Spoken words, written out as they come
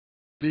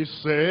Be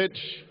said,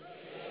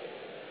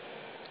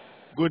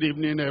 good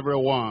evening,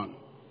 everyone.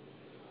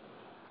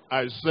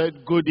 I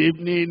said, good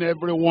evening,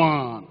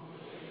 everyone.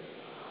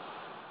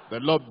 The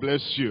Lord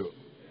bless you.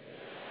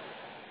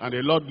 And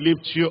the Lord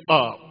lift you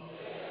up.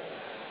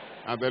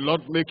 And the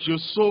Lord make you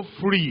so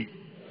free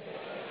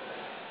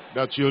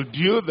that you'll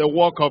do the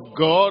work of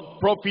God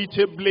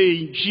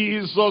profitably in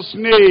Jesus'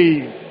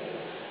 name.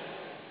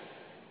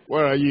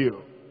 Where are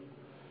you?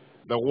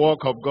 The work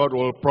of God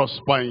will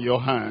prosper in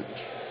your hand.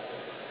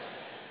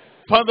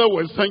 Father,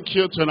 we thank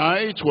you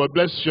tonight. We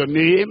bless your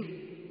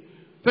name.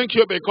 Thank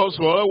you because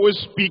we're always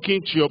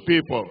speaking to your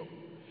people.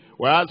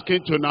 We're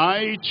asking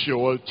tonight you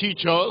will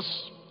teach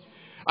us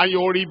and you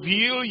will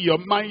reveal your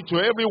mind to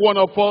every one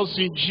of us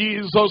in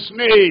Jesus'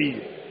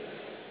 name.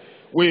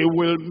 We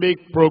will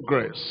make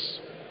progress.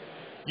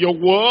 Your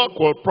work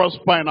will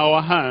prosper in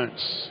our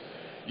hands.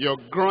 You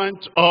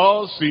grant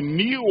us a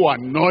new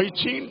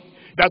anointing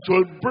that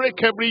will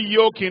break every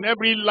yoke in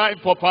every life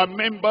of our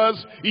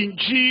members in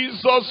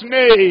Jesus'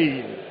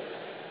 name.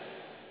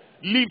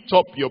 Lift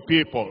up your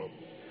people.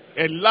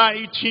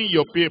 Enlighten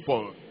your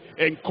people.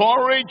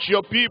 Encourage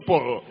your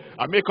people.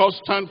 And make us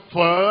stand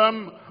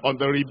firm on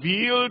the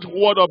revealed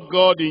word of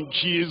God in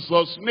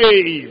Jesus'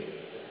 name.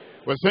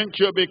 We thank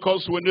you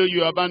because we know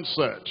you have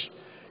answered.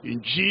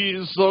 In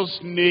Jesus'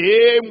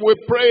 name we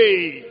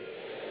pray.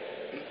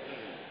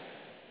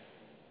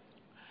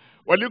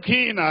 We're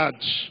looking at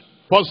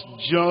 1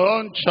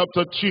 John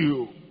chapter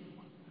 2.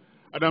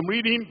 And I'm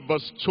reading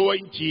verse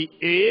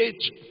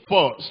 28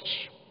 first.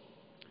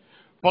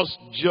 1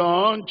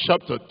 John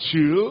chapter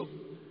 2.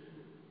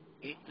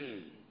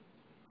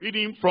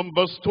 Reading from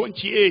verse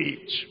 28.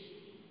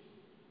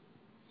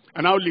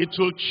 And now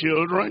little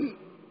children,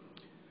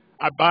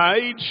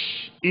 abide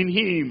in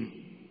him,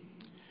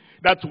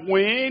 that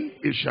when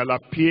he shall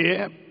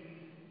appear,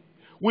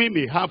 we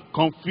may have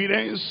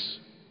confidence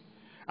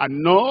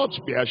and not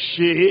be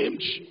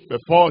ashamed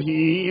before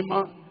him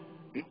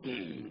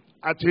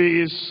at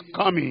his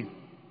coming.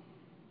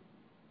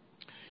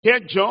 Here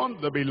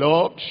John the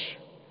beloved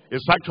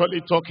is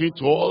actually talking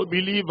to all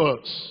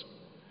believers.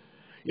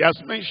 He had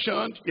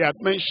mentioned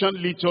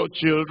little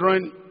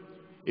children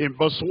in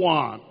verse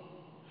 1.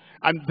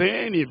 And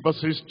then in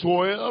verses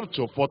 12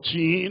 to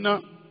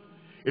 14,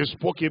 he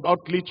spoke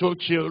about little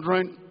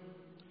children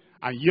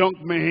and young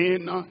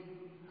men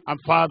and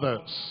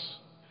fathers.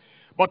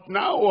 But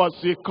now as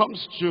he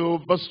comes to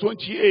verse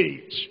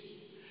 28,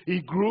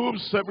 he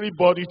groups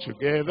everybody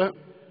together.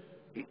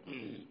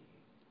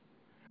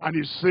 And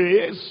he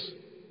says,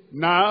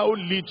 now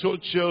little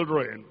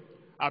children,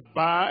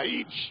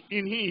 abide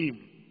in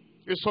him.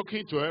 He's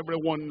talking to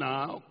everyone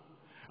now.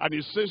 And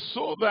he says,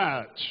 so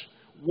that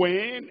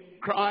when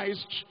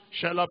Christ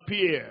shall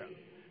appear,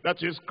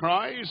 that is,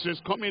 Christ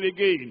is coming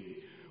again,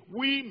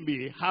 we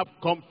may have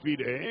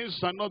confidence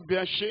and not be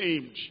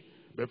ashamed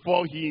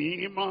before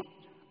him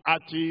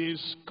at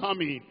his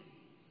coming.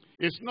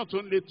 It's not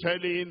only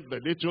telling the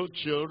little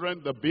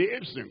children, the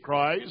babes in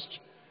Christ,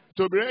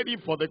 to be ready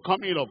for the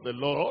coming of the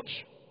Lord,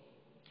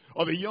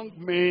 or the young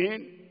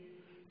men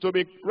to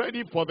be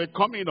ready for the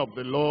coming of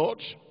the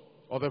Lord,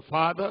 or the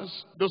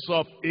fathers, those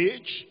of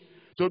age,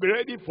 to be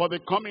ready for the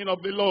coming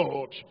of the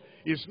Lord.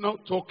 He's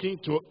not talking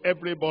to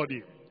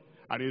everybody.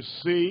 And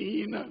he's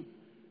saying,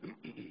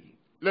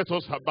 let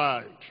us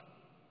abide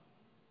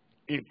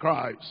in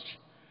Christ.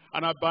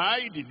 And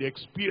abide in the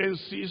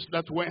experiences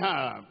that we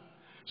have.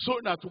 So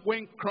that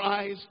when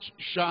Christ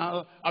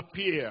shall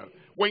appear,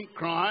 when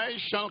Christ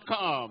shall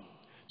come,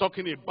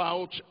 talking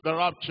about the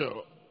rapture,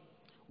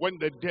 when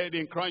the dead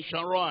in Christ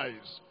shall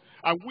rise,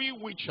 and we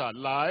which are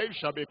alive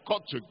shall be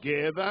caught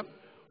together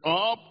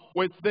up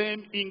with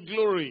them in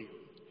glory,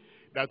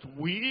 that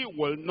we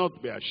will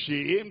not be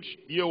ashamed,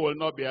 you will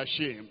not be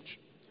ashamed.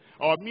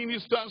 Our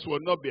ministers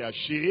will not be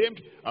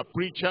ashamed, our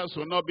preachers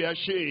will not be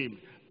ashamed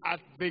at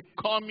the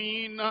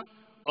coming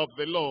of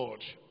the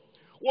Lord.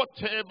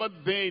 Whatever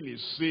then it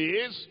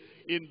says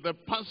in the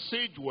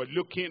passage we're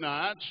looking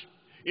at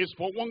is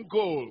for one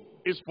goal,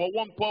 is for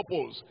one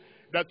purpose,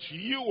 that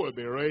you will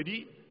be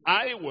ready,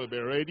 I will be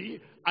ready,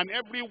 and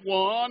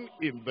everyone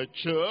in the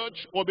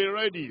church will be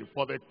ready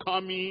for the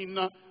coming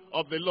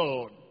of the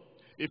Lord.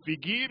 If he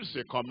gives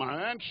a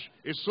command,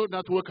 it's so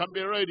that we can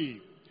be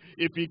ready.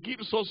 If he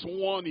gives us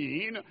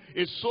warning,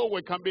 it's so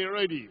we can be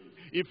ready.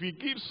 If he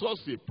gives us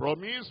a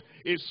promise,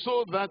 it's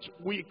so that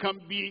we can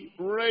be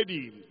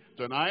ready.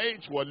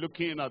 Tonight, we're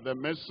looking at the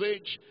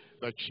message,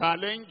 the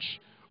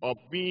challenge of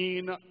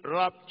being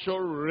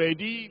rapture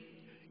ready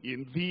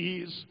in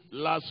these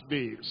last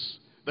days.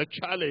 The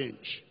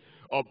challenge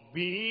of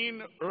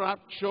being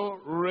rapture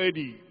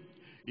ready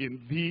in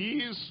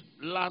these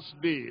last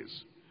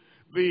days.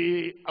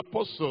 The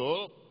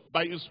apostle,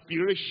 by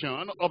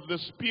inspiration of the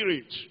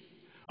Spirit,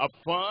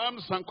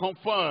 affirms and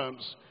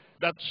confirms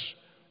that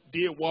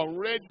they were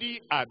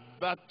ready at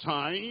that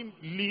time,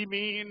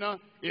 living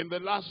in the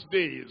last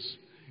days.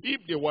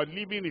 If they were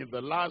living in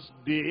the last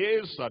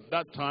days at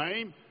that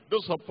time,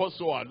 those of us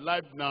who are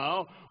alive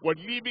now, we're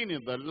living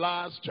in the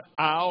last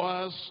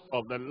hours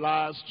of the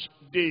last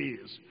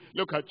days.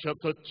 Look at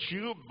chapter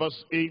 2,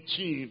 verse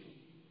 18.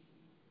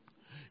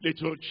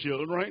 Little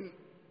children,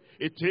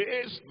 it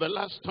is the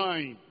last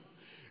time.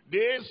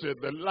 This is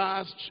the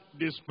last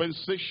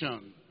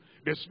dispensation.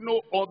 There's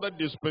no other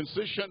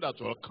dispensation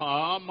that will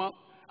come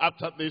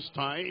after this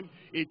time.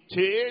 It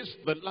is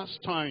the last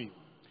time.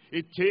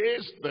 It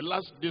is the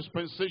last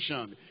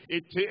dispensation.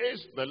 It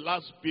is the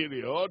last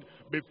period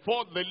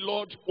before the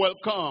Lord will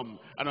come.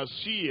 And as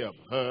ye have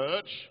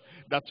heard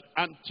that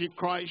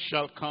Antichrist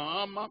shall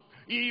come,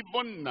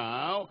 even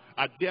now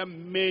are there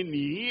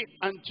many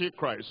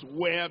Antichrists,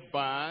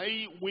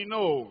 whereby we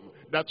know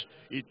that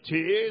it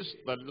is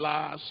the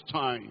last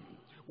time.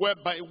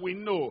 Whereby we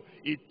know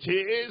it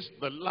is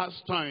the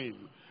last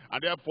time.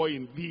 And therefore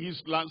in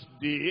these last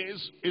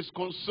days is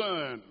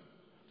concerned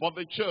for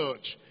the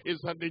church,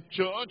 is that the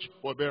church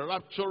will be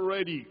rapture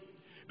ready.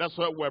 That's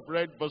why we've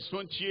read verse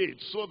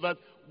 28, so that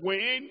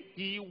when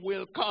he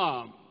will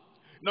come,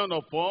 none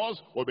of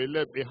us will be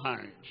left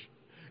behind.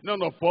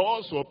 None of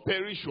us will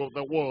perish of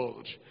the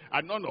world,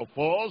 and none of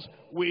us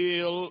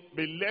will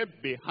be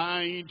left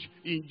behind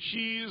in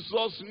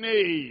Jesus'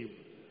 name.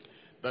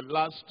 The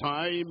last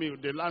time, in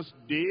the last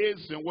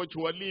days in which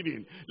we are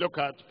living. Look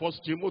at 1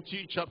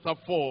 Timothy chapter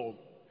 4,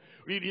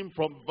 reading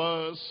from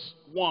verse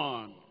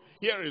 1.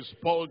 Here is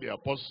Paul the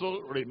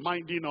apostle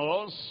reminding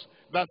us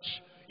that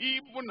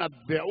even at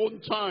their own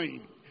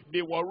time,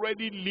 they were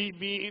already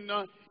living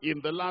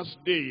in the last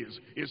days.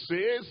 It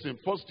says in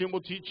 1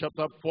 Timothy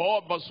chapter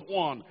 4, verse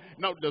 1,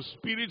 now the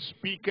Spirit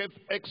speaketh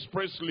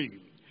expressly,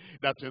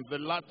 that in the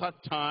latter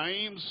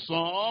times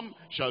some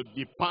shall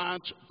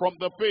depart from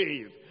the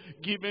faith,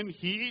 giving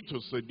heed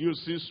to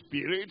seducing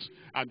spirits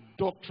and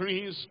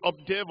doctrines of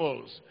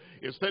devils.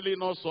 It's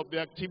telling us of the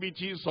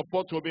activities of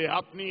what will be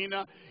happening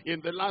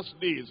in the last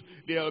days.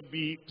 There will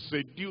be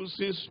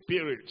seducing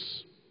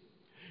spirits.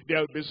 There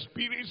will be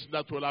spirits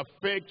that will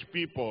affect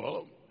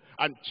people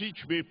and teach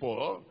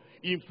people,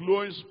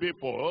 influence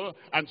people,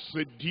 and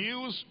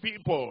seduce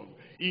people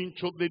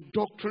into the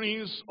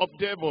doctrines of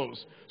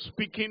devils,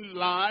 speaking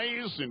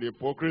lies in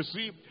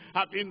hypocrisy,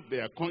 having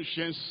their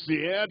conscience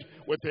seared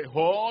with a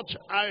hot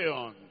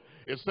iron.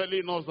 It's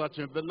telling us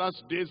that in the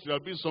last days there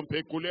will be some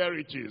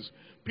peculiarities.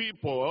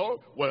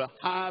 People will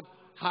have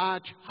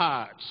hard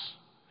hearts,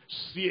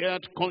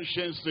 seared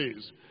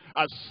consciences,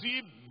 as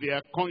if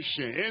their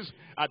conscience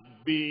had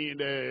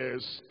been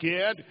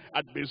scared,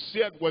 had been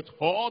seared with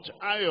hot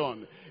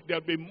iron.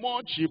 There'll be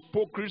much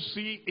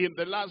hypocrisy in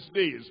the last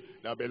days.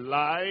 There'll be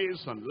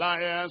lies and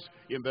liars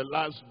in the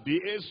last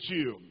days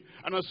too.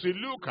 And as you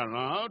look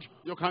around,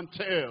 you can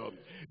tell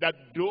that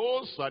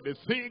those are the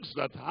things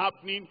that are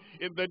happening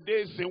in the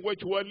days in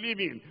which we're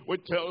living,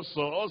 which tells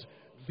us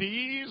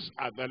these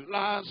are the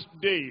last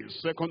days.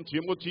 2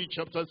 Timothy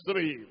chapter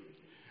 3.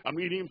 I'm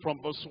reading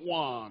from verse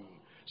 1.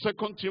 2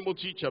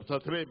 Timothy chapter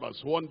 3 verse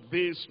 1.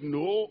 This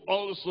know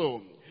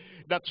also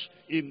that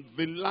in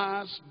the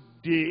last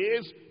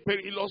days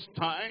perilous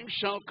times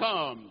shall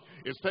come.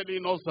 It's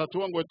telling us that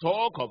when we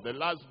talk of the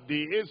last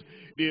days,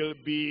 there'll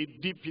be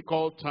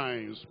difficult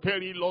times,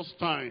 perilous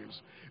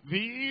times.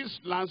 These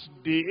last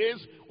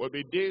days will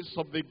be days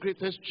of the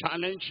greatest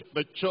challenge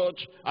the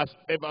church has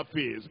ever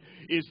faced.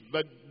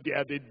 They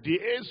are the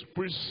days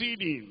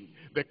preceding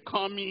the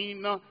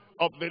coming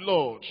of the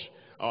Lord.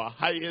 Our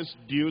highest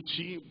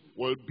duty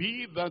will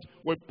be that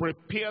we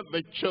prepare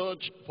the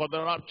church for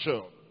the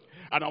rapture.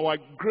 And our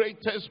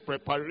greatest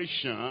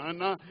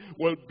preparation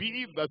will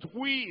be that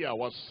we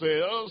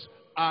ourselves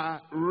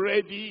are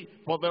ready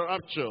for the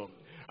rapture.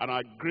 And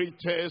our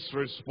greatest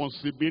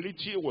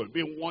responsibility will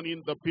be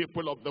warning the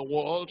people of the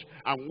world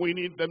and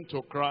winning them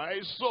to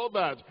Christ so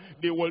that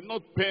they will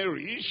not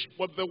perish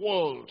with the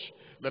world.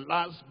 The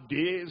last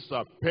days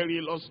are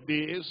perilous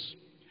days.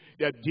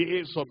 They are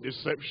days of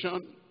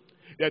deception.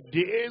 They are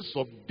days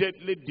of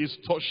deadly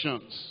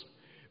distortions.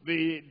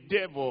 The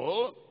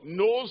devil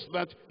knows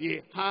that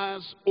he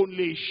has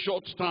only a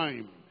short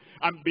time.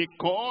 And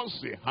because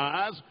he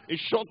has a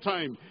short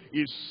time,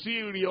 he's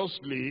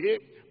seriously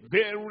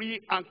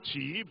very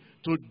active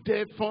to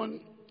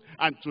deafen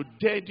and to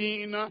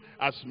deaden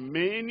as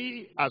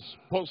many as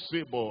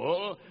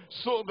possible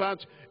so that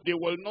they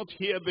will not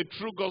hear the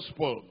true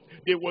gospel.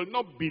 They will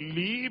not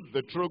believe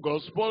the true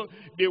gospel.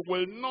 They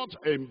will not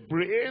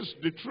embrace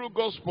the true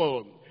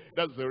gospel.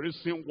 That's the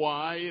reason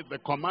why the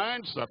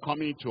commands are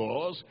coming to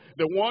us,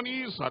 the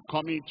warnings are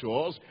coming to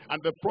us,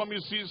 and the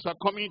promises are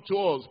coming to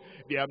us.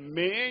 They are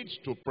made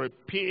to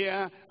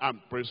prepare and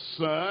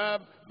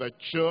preserve the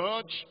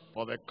church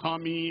for the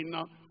coming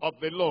of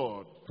the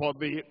Lord, for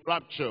the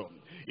rapture.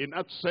 In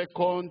that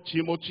 2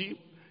 Timothy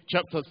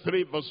chapter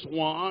 3 verse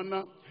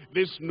 1,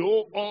 this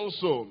know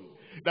also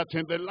that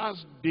in the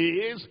last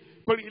days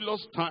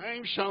perilous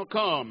times shall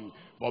come,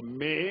 for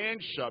men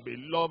shall be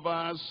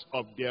lovers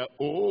of their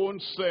own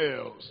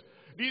selves.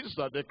 These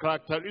are the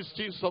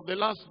characteristics of the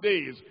last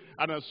days.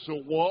 And as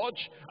you watch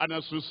and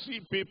as you see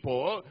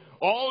people,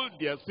 all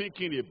they are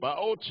thinking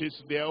about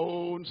is their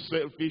own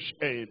selfish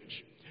end.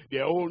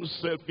 their own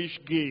selfish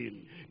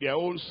gain, their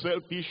own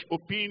selfish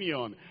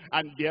opinion,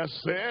 and they are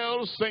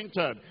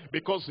self-centered,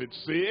 because it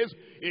says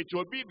it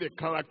will be the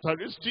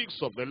characteristics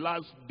of the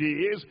last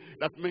days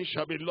that men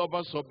shall be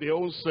lovers of their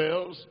own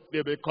selves,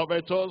 they'll be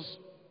covetous,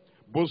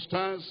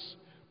 boasters,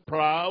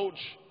 proud,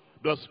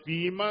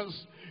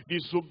 blasphemers,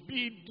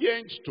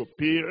 disobedient to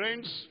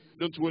parents.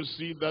 Don't we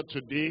see that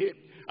today?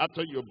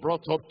 After you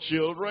brought up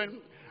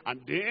children,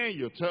 and then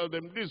you tell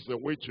them this is the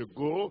way to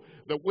go,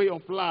 the way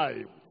of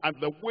life, and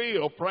the way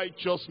of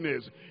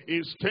righteousness.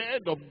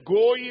 Instead of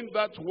going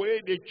that way,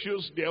 they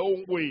choose their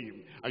own way.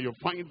 And you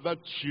find that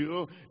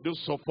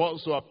those of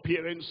us who are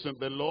parents in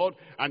the Lord,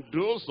 and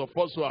those of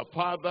us who are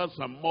fathers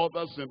and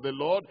mothers in the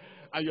Lord,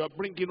 and you are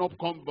bringing up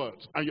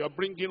converts, and you are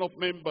bringing up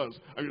members,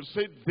 and you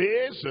say,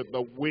 this is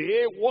the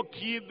way, walk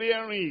ye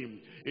therein.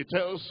 It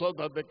tells us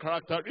that the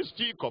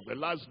characteristic of the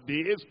last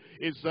days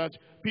is that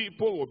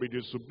people will be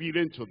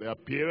disobedient to their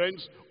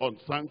parents,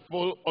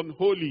 unthankful,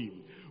 unholy,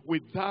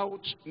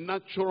 without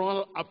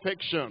natural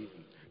affection,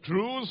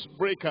 truce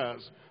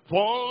breakers,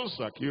 false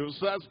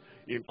accusers,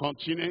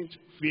 incontinent,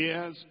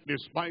 fierce,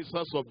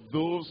 despisers of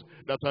those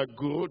that are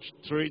good,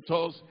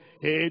 traitors,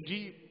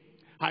 heady,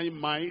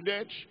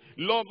 high-minded,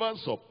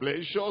 lovers of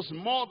pleasures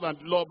more than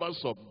lovers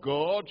of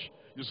God.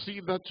 You see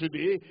that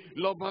today,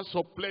 lovers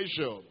of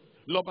pleasure,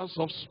 lovers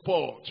of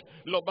sport,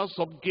 lovers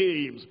of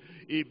games.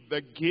 If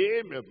the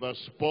game, if the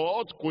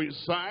sport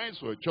coincides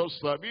with church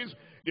service,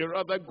 they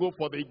rather go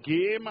for the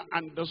game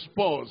and the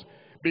sports,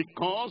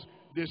 because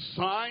the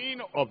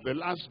sign of the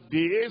last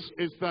days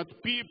is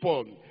that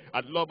people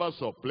are lovers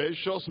of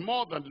pleasures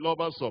more than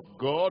lovers of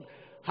God,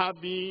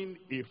 having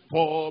a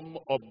form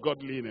of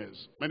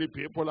godliness. Many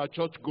people are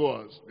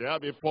churchgoers. They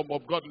have a form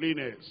of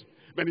godliness.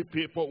 Many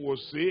people will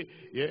say,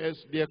 yes,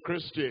 they are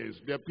Christians,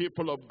 they are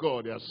people of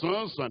God, they are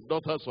sons and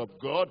daughters of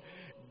God.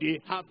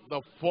 They have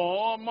the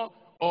form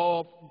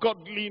of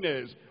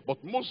godliness.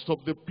 But most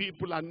of the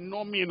people are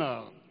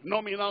nominal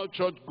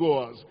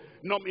churchgoers,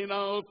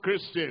 nominal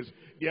Christians.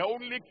 They are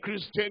only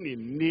Christian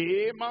in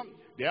name.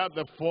 They have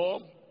the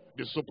form,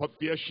 the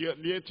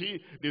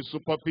superficiality,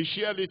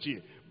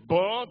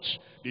 but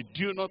they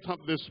do not have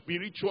the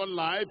spiritual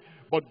life,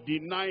 but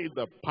deny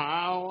the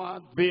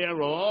power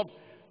thereof.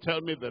 Tell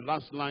me the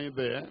last line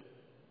there.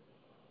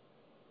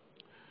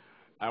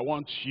 I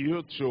want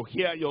you to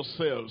hear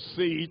yourself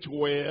say it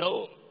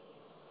well.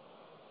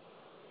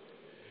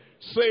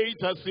 Say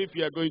it as if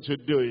you are going to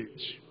do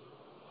it.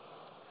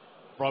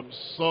 From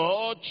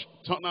such,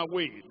 turn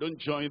away. Don't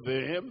join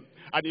them.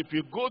 And if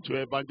you go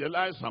to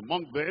evangelize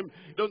among them,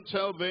 don't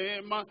tell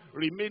them,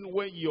 remain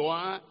where you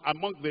are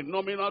among the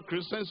nominal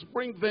Christians.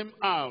 Bring them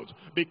out.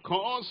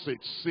 Because it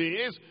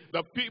says,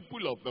 the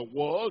people of the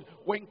world,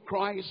 when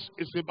Christ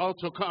is about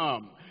to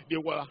come, they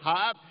will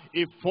have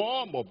a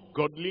form of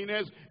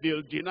godliness.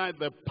 They'll deny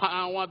the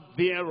power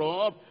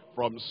thereof.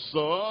 From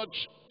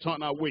such,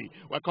 turn away.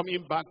 We're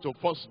coming back to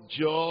 1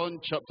 John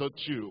chapter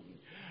 2.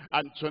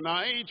 And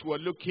tonight we're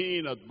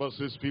looking at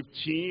verses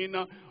 15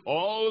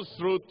 all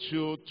through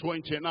to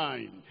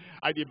 29.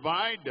 I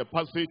divide the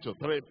passage to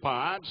three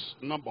parts.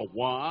 Number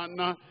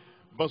 1,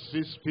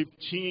 verses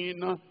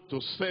 15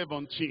 to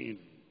 17.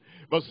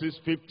 Verses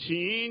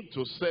 15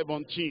 to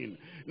 17.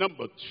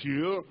 Number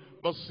 2,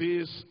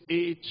 verses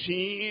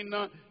 18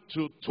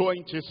 to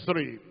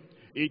 23.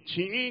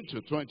 18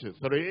 to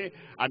 23.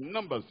 And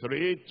number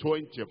 3,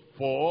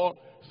 24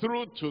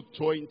 through to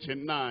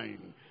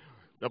 29.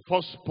 The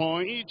first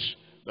point,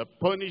 the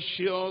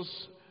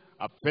pernicious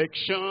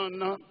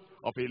affection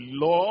of a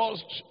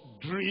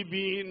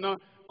lust-driven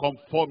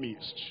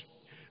conformist.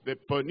 The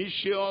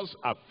pernicious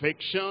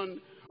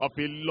affection of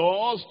a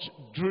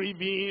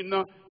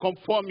lust-driven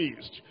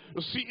conformist.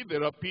 You see,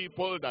 there are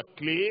people that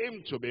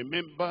claim to be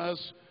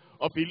members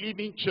of a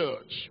living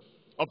church,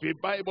 of a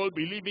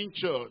Bible-believing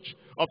church,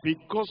 of a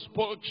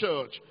gospel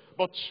church,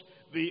 but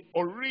the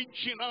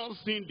original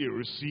sin they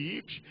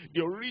received,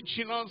 the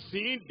original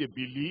sin they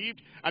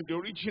believed, and the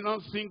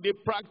original sin they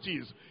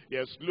practiced, they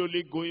are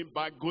slowly going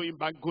back,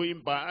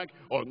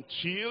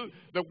 until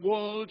the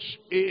world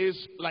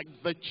is like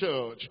the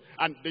church,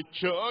 and the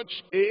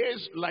church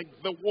is like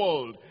the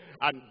world.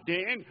 And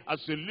then,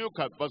 as you look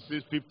at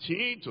verses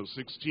 15 to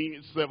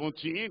 16,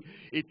 17,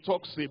 it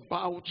talks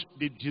about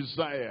the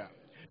desire,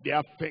 the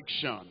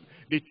affection,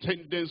 the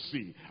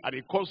tendency, and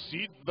it calls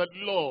it the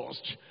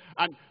lust.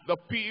 And the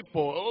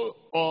people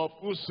of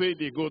who say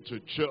they go to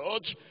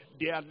church,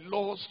 they are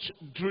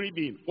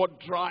lust-driven. What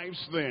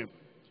drives them?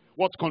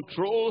 What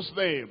controls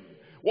them?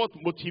 What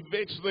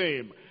motivates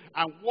them?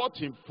 And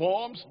what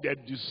informs their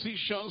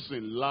decisions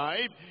in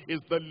life is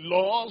the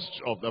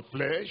lust of the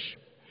flesh,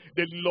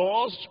 the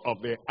lust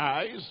of the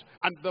eyes,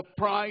 and the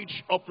pride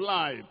of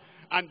life.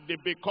 And they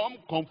become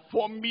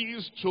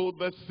conformists to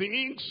the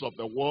things of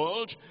the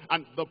world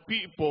and the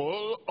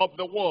people of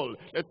the world.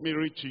 Let me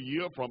read to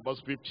you from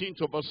verse 15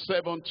 to verse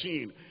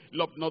 17.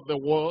 Love not the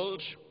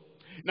world,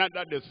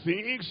 neither the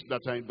things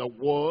that are in the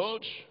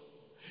world.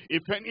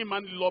 If any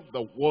man love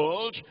the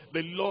world,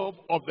 the love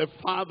of the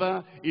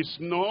Father is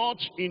not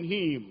in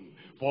him.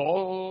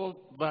 all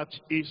that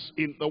is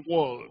in the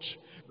world,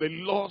 the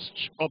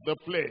lust of the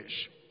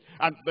flesh,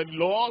 and the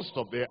lust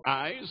of the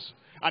eyes,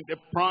 and the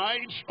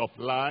pride of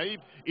life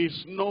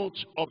is not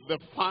of the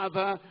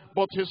Father,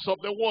 but is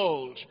of the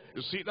world.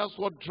 You see, that's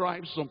what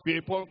drives some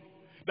people.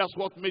 That's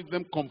what makes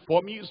them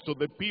conformists to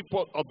the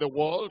people of the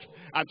world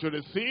and to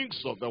the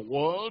things of the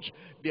world.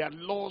 They are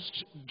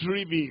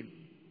lust-driven.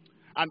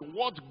 And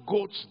what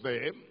goads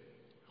them,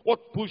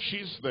 what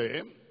pushes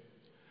them,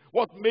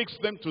 what makes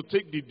them to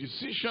take the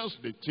decisions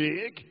they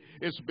take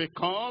is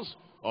because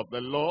of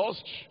the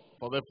lust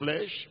for the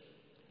flesh,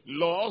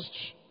 lust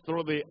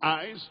through the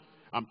eyes,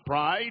 and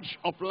pride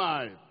of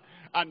life.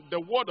 And the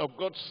word of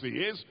God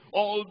says,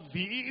 all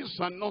these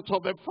are not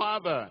of the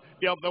Father,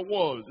 they are of the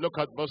world. Look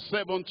at verse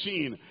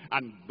 17.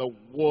 And the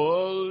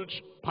world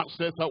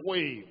passeth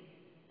away,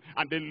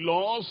 and the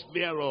laws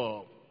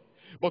thereof.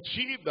 But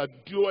he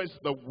that doeth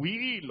the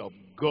will of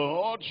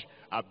God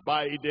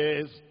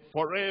abideth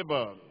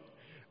forever.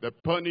 The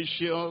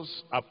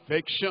pernicious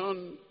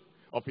affection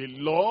of a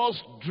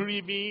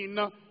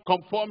lust-driven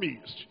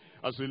conformist.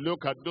 As we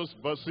look at those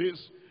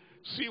verses,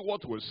 see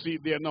what we see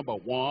there. Number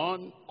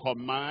one,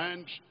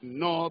 command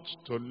not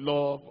to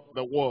love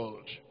the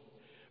world.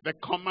 The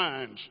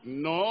command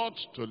not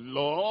to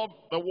love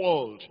the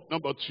world.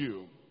 Number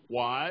two,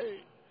 why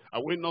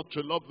are we not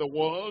to love the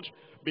world?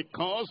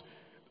 Because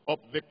of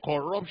the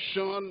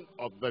corruption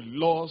of the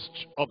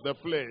lust of the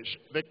flesh.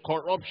 The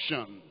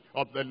corruption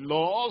of the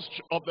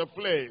lust of the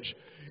flesh.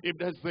 If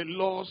there's the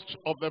lust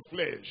of the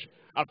flesh,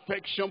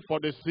 affection for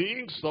the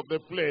things of the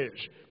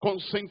flesh,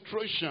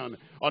 concentration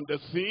on the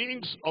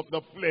things of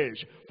the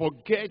flesh,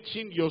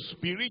 forgetting your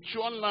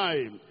spiritual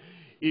life,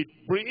 it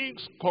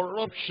brings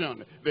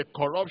corruption, the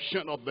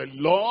corruption of the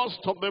lust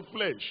of the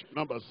flesh.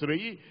 Number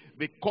three,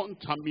 the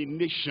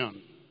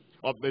contamination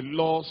of the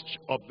lust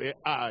of the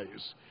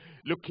eyes.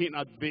 Looking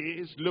at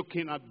this,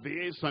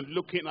 and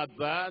looking at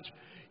that,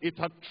 it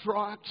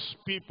attracts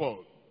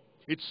people.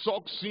 It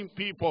sucks in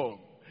people.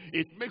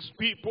 It makes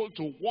people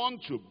to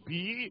want to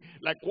be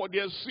like what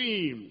they're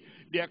seeing.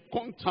 They are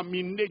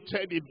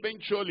contaminated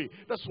eventually.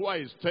 That's why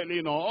it's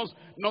telling us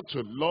not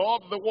to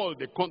love the world.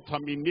 The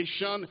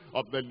contamination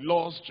of the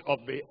lust of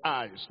the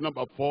eyes.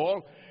 Number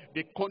four,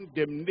 the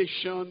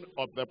condemnation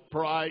of the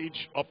pride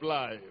of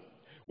life.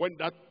 When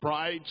that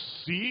pride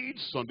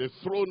sits on the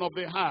throne of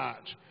the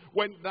heart,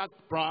 when that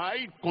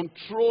pride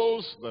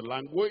controls the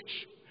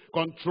language,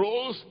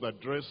 controls the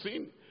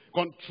dressing,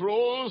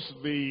 controls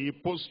the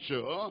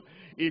posture,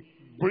 it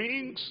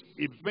brings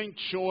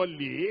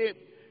eventually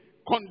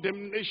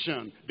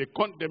condemnation, the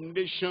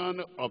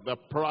condemnation of the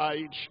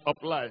pride of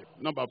life.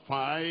 Number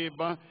five,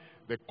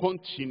 the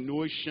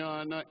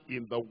continuation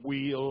in the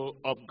will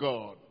of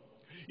God.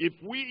 If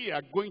we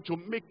are going to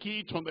make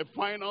it on the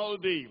final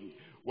day,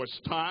 we'll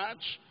start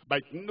by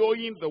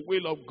knowing the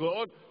will of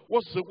God.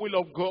 What's the will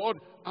of God?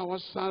 Our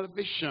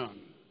salvation.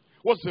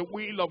 What's the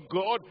will of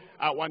God?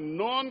 Our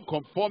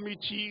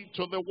non-conformity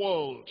to the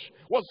world.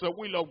 What's the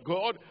will of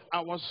God?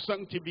 Our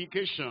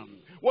sanctification.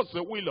 What's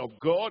the will of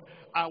God?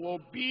 Our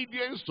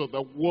obedience to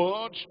the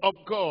word of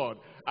God.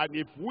 And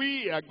if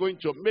we are going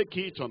to make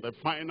it on the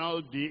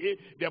final day,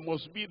 there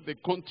must be the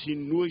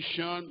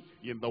continuation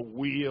in the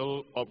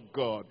will of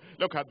God.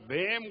 Look at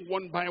them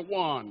one by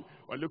one.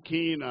 We're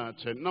looking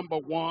at number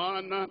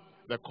one,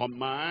 the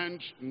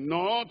command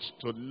not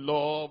to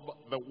love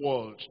the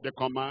world. The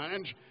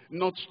command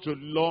not to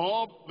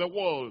love the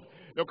world.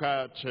 Look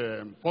at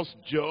 1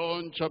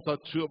 John chapter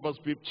 2 verse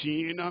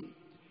 15.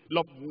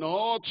 Love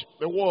not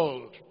the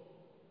world.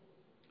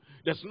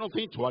 There's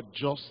nothing to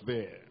adjust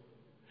there.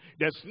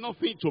 There's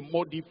nothing to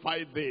modify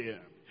there.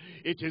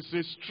 It is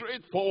a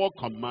straightforward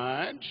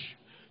command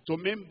to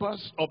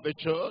members of the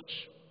church,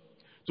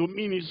 to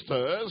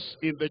ministers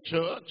in the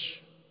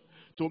church,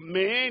 to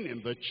men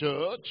in the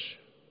church,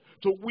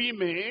 to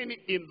women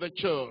in the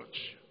church,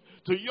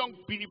 to young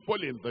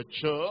people in the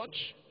church,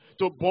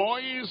 to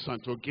boys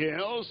and to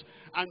girls,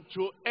 and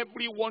to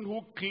everyone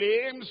who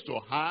claims to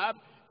have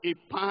a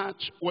part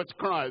with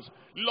Christ.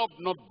 Love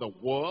not the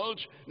world,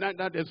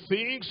 neither the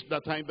things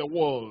that are in the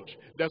world.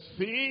 The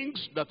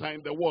things that are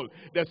in the world.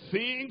 The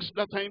things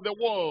that are in the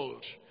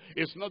world.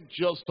 It's not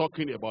just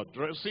talking about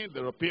dressing.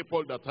 There are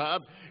people that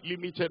have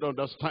limited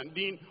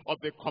understanding of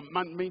the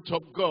commandment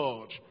of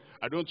God.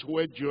 I don't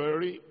wear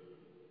jewelry,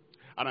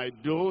 and I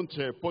don't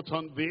put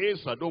on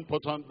this, I don't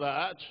put on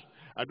that.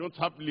 I don't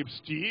have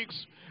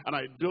lipsticks, and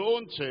I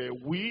don't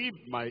weave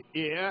my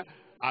hair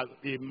as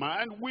a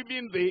man,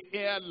 weaving the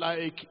hair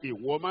like a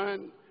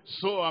woman.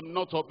 So I'm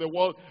not of the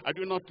world. I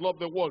do not love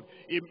the world.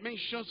 It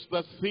mentions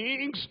the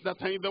things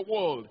that are in the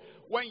world.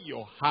 When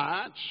your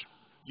heart,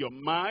 your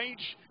mind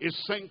is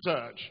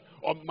centered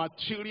on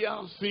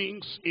material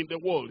things in the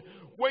world,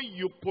 when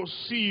you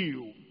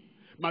pursue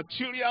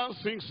material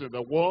things in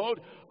the world,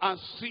 as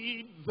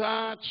if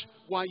that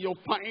were your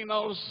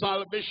final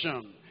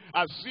salvation,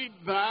 as if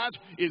that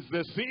is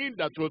the thing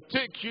that will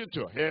take you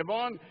to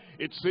heaven,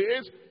 it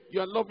says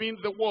you're loving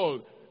the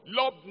world.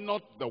 Love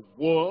not the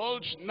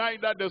world,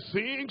 neither the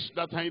things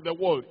that are in the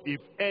world. If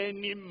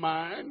any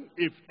man,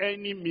 if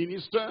any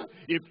minister,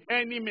 if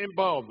any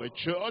member of the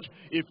church,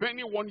 if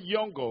anyone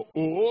young or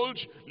old,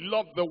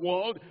 love the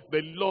world,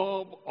 the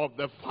love of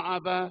the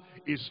Father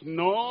is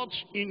not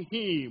in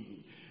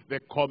him. The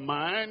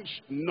command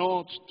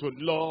not to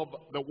love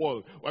the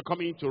world. We're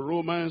coming to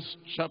Romans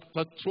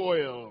chapter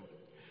 12.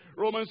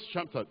 Romans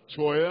chapter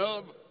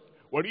 12,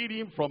 we're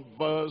reading from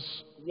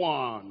verse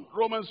 1.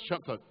 Romans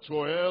chapter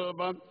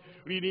 12,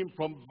 reading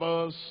from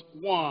verse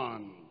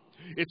 1.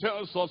 It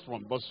tells us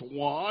from verse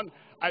 1,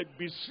 I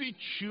beseech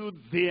you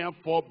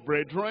therefore,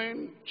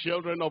 brethren,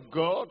 children of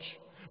God,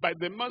 by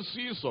the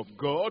mercies of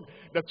God,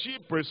 that ye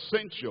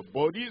present your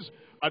bodies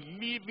a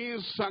living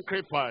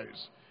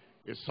sacrifice.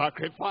 A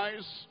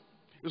sacrifice.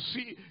 You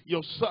see,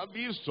 your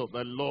service to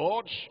the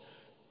Lord,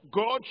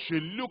 God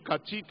should look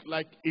at it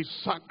like a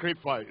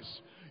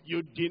sacrifice.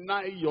 You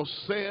deny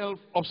yourself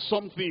of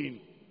something.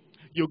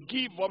 You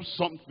give up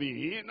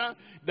something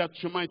that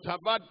you might have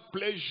had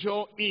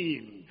pleasure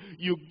in.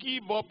 You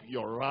give up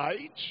your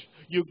right.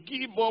 You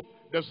give up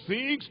the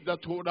things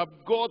that you would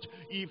have got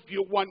if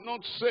you were not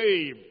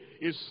saved.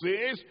 It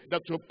says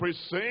that to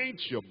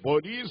present your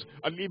bodies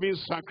a living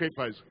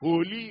sacrifice,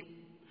 holy,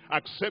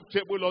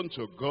 acceptable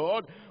unto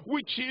God,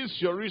 which is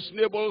your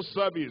reasonable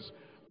service.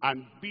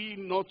 And be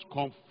not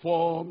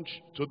conformed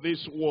to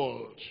this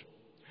world.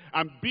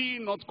 And be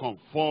not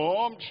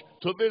conformed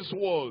to this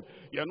world.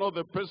 You're not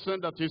the person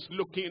that is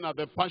looking at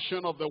the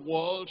fashion of the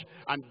world,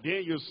 and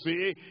then you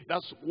say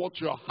that's what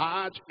your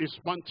heart is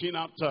panting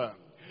after.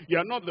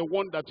 You're not the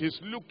one that is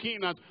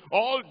looking at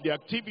all the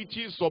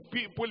activities of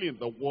people in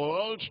the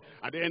world,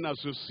 and then as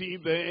you see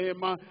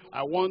them,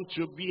 I want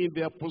to be in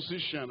their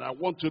position, I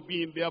want to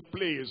be in their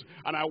place,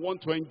 and I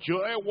want to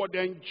enjoy what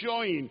they're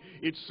enjoying.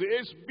 It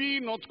says, be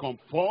not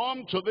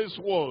conformed to this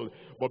world,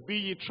 but be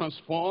ye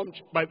transformed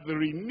by the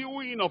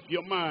renewing of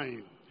your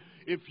mind.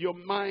 If your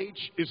mind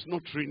is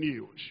not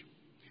renewed,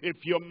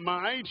 if your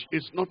mind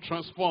is not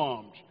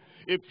transformed,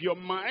 if your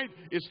mind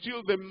is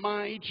still the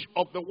mind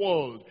of the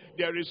world,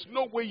 there is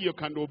no way you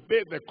can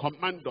obey the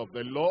command of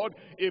the Lord.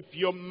 If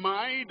your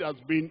mind has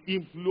been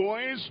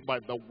influenced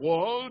by the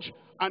world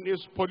and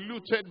is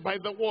polluted by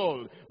the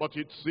world. But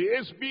it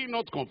says, be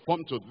not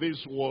conformed to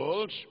this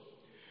world,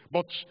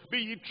 but be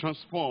ye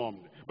transformed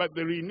by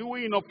the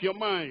renewing of your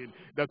mind,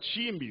 that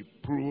ye may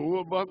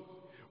prove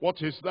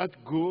what is that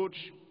good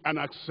and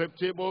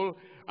acceptable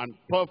and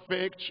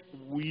perfect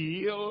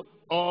will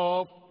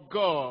of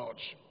God.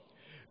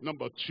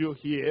 Number 2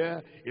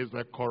 here is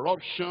the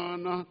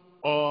corruption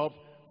of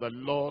the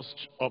lust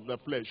of the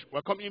flesh.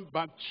 We're coming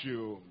back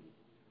to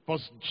 1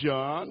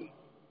 John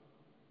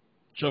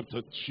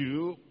chapter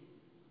 2,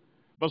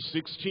 verse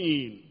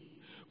 16.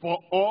 For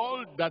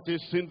all that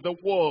is in the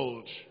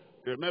world,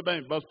 remember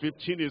in verse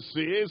 15 it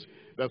says,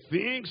 the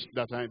things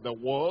that are in the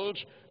world,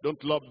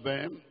 don't love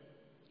them,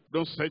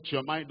 don't set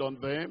your mind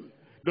on them,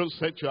 don't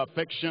set your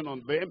affection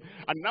on them.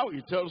 And now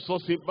it tells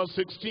us in verse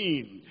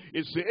 16,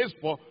 it says,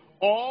 for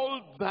all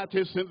that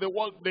is in the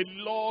world, the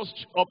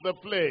lust of the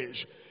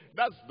flesh.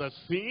 That's the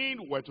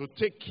sin we're to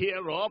take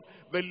care of,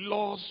 the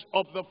lust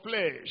of the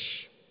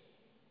flesh.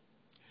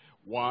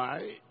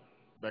 Why?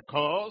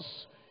 Because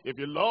if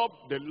you love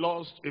the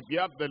lust, if you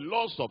have the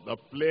lust of the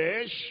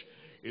flesh,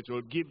 it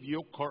will give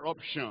you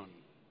corruption.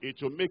 It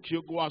will make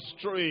you go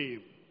astray.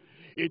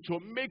 It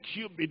will make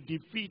you be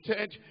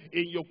defeated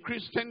in your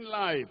Christian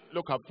life.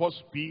 Look at 1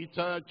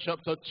 Peter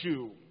chapter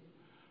 2.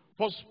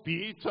 1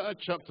 Peter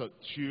chapter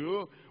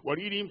 2, we're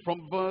reading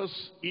from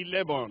verse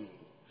 11.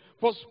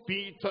 1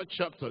 Peter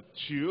chapter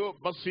 2,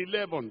 verse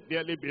 11.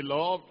 Dearly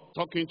beloved,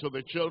 talking to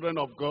the children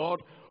of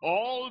God,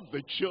 all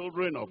the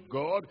children of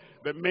God,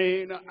 the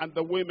men and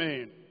the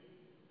women,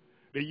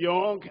 the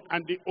young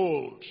and the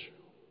old,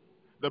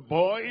 the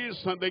boys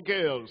and the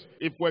girls,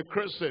 if we're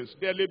Christians,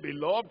 dearly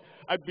beloved,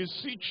 I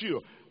beseech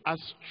you,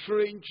 as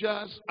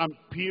strangers and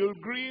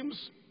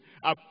pilgrims,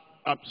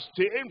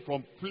 abstain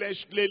from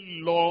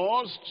fleshly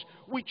lust,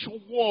 which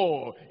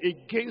war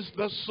against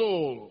the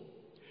soul.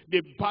 They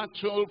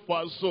battle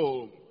for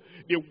soul.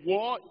 They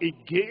war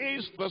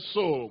against the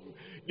soul.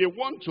 They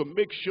want to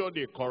make sure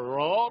they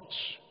corrupt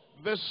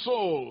the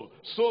soul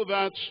so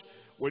that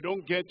we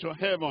don't get to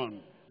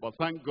heaven. But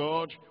thank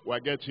God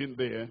we're getting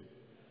there.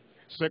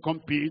 2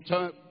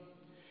 Peter,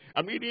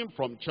 I'm reading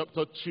from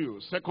chapter 2.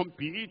 2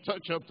 Peter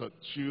chapter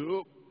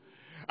 2,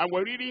 and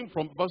we're reading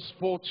from verse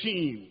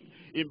 14.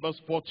 In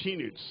verse 14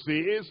 it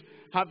says,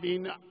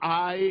 having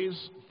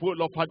eyes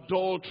full of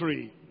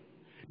adultery,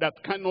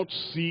 that cannot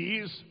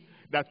cease,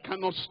 that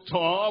cannot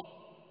stop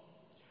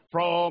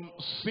from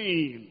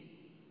sin,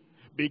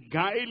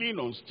 beguiling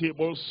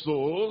unstable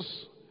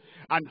souls,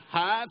 and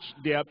hearts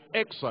they have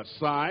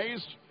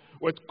exercised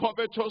with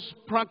covetous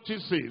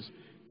practices,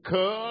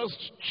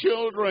 cursed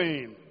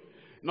children,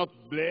 not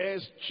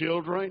blessed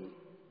children.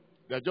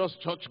 They're just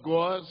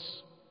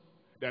churchgoers,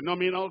 they're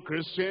nominal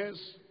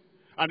Christians,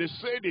 and they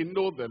say they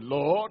know the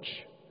Lord,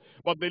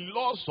 but the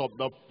lust of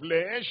the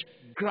flesh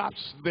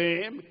grabs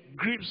them,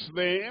 grips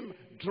them,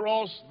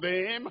 draws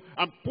them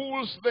and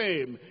pulls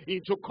them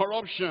into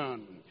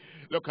corruption.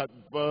 Look at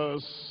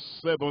verse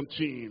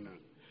 17.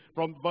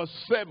 From verse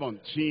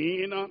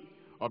 17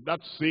 of that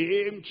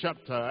same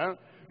chapter,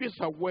 these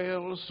are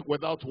wells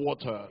without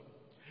water.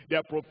 They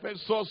are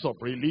professors of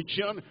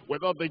religion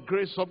without the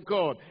grace of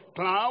God.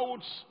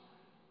 Clouds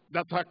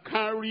that are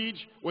carried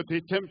with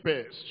a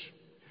tempest.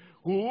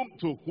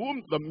 To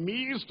whom the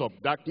mist of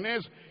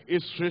darkness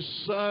is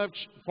reserved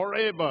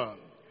forever.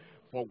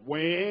 For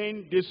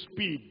when they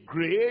speak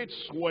great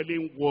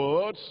swelling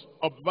words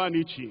of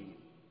vanity,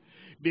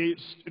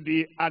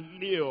 they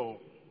allure,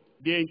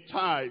 they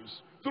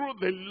entice through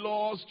the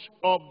lust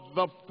of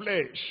the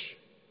flesh,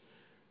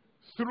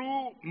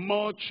 through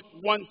much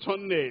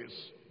wantonness,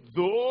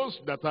 those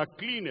that are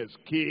clean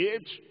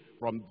escaped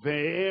from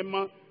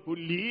them who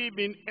live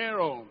in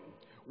error,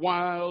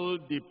 while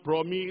they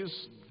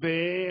promise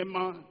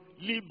them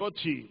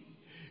liberty.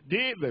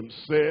 They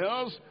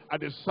themselves are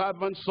the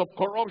servants of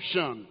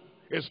corruption.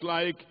 It's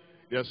like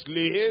they're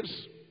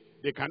slaves,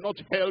 they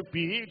cannot help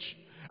it,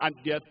 and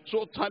they're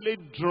totally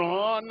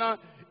drawn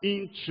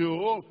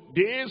into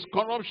this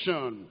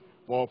corruption.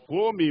 For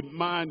whom a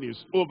man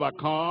is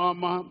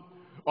overcome,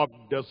 of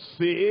the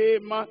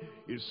same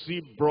is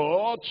he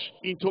brought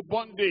into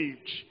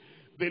bondage.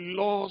 The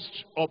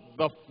lust of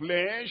the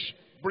flesh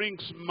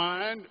brings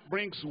man,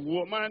 brings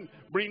woman,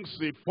 brings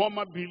a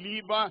former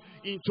believer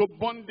into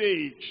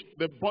bondage,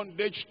 the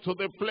bondage to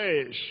the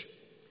flesh.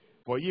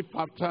 For if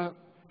after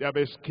they have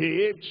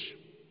escaped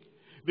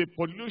the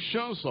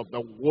pollutions of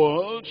the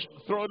world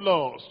through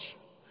lust,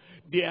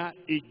 they are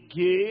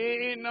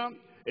again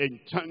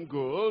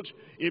entangled,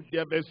 if they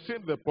have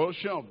escaped the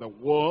pollution of the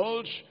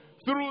world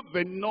through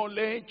the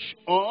knowledge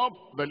of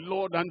the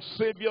Lord and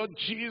Savior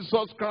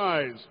Jesus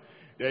Christ,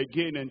 they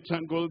again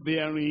entangled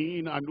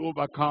therein and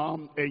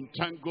overcome,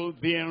 entangled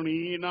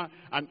therein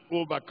and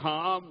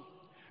overcome.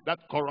 That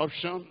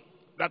corruption,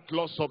 that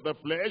lust of the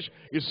flesh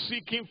is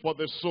seeking for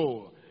the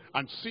soul,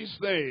 and sees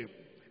them.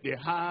 They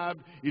have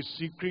a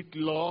secret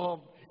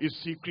love, a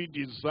secret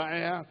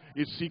desire,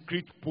 a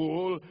secret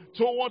pull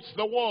towards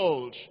the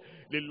world.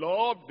 They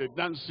love the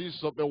dances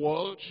of the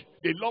world.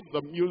 They love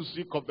the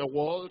music of the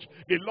world.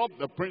 They love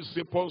the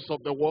principles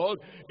of the world.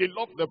 They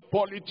love the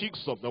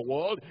politics of the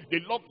world. They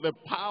love the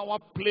power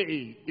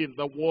play in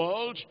the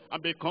world.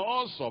 And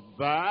because of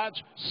that,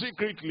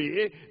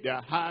 secretly, their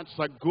hearts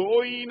are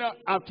going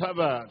after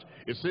that.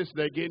 It says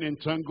they again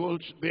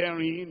entangled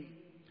therein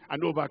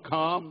and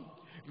overcome.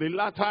 The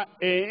latter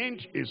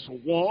end is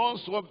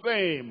worse of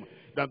them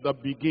than the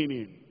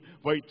beginning.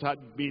 For it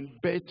had been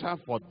better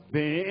for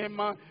them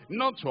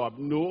not to have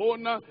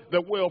known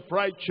the way of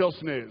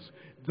righteousness,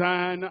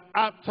 than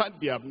after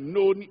they have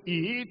known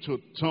it to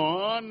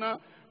turn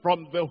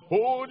from the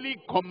holy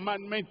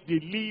commandment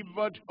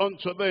delivered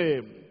unto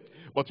them.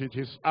 But it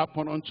is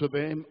happened unto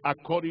them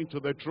according to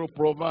the true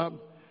proverb,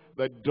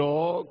 the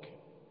dog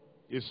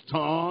is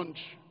turned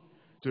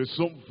to his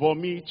own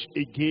vomit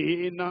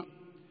again,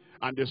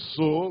 and the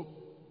sow,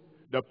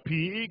 the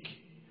pig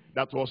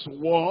that was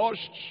washed,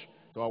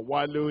 to a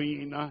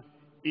wallowing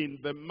in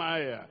the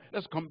mire.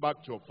 Let's come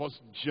back to 1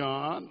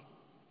 John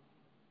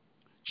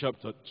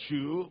chapter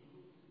 2.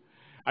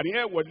 And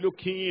here we're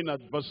looking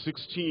at verse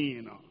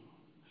 16.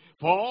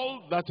 For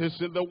all that is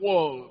in the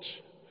world,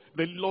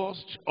 the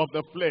lust of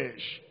the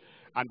flesh,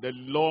 and the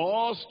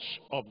lust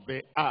of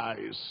the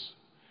eyes.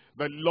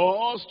 The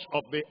lust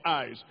of the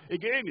eyes.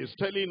 Again, he's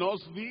telling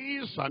us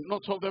these are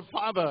not of the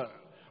Father,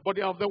 but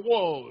they are of the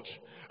world.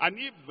 And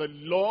if the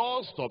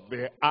lust of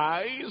the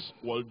eyes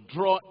will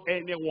draw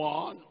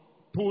anyone,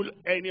 pull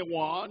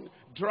anyone,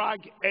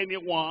 drag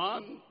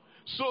anyone,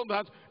 so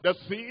that the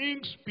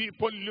things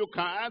people look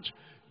at,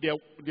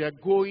 they're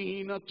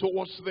going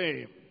towards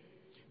them.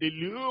 They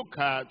look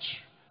at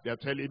their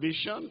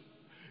television,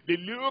 they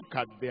look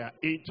at their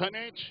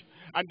internet,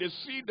 and they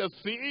see the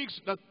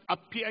things that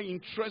appear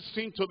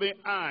interesting to their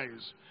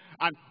eyes.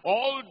 And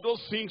all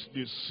those things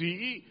they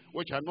see,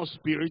 which are not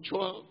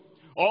spiritual,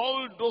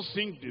 all those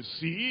things they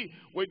see,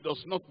 which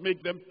does not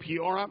make them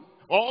pure,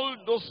 all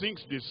those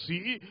things they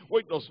see,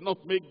 which does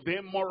not make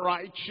them more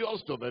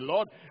righteous to the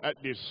Lord,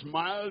 they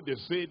smile, they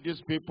say,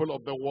 these people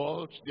of the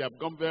world, they have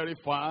gone very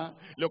far.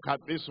 Look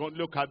at this one,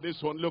 look at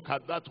this one, look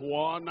at that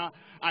one.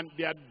 And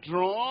they are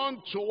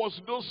drawn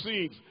towards those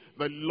things.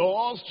 The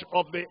lust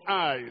of the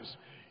eyes,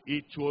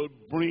 it will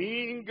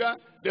bring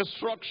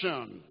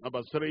destruction.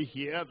 Number 3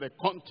 here, the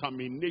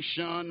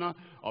contamination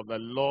of the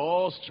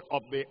lust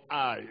of the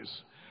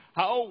eyes.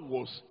 How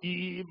was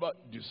Eve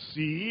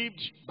deceived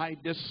by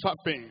the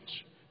serpent?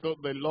 So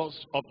the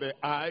lust of the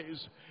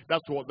eyes,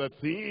 that was the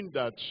thing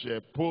that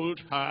pulled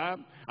her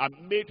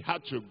and made her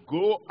to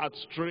go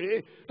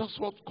astray. That's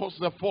what caused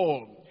the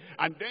fall.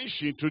 And then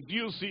she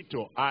introduced it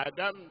to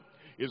Adam.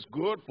 It's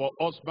good for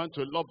husband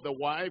to love the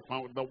wife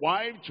and the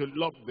wife to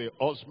love the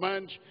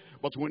husband.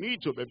 But we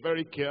need to be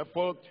very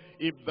careful.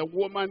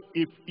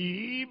 If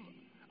Eve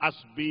has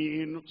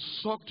been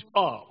sucked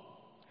up,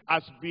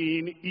 has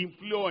been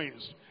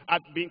influenced,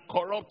 has been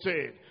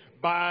corrupted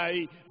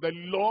by the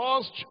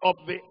lust of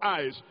the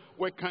eyes.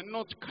 We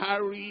cannot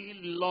carry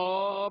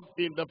love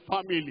in the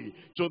family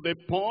to the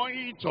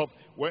point of,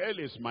 well,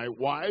 is my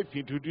wife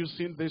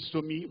introducing this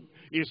to me?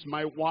 Is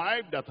my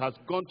wife that has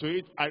gone to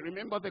it? I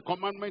remember the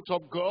commandment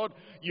of God,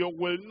 you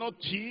will not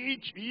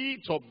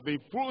eat of the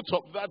fruit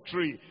of that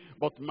tree.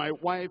 But my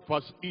wife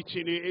has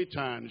eaten it,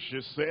 and she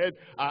said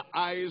her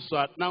eyes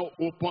are now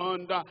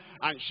opened,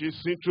 and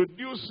she's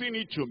introducing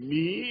it to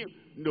me.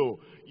 No,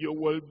 you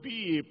will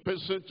be a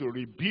person to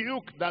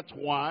rebuke that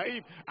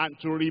wife and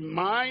to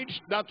remind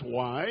that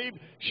wife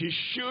she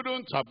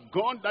shouldn't have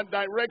gone that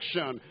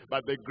direction.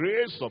 By the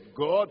grace of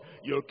God,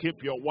 you'll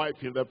keep your wife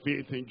in the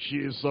faith in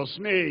Jesus'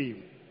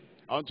 name.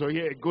 I want to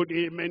hear a good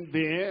amen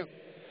there.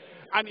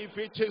 And if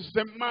it is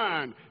the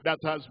man that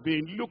has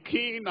been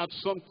looking at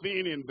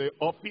something in the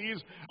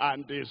office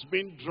and is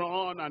being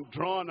drawn and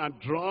drawn and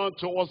drawn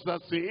towards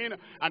that thing,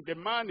 and the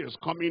man is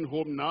coming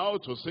home now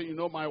to say, you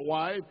know, my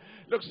wife,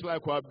 looks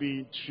like we're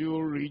being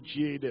too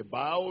rigid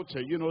about,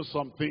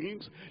 some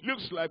things.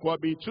 Looks like we're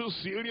being too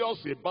serious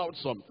about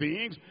some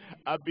things.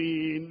 I've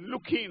been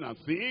looking at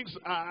things,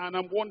 and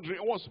I'm wondering,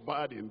 what's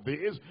bad in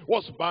this?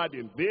 What's bad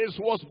in this?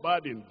 What's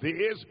bad in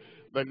this?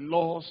 The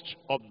lust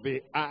of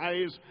the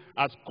eyes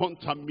has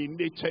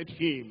contaminated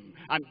him.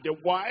 And the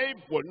wife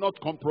will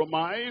not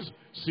compromise.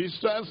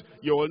 Sisters,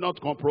 you will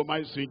not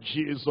compromise in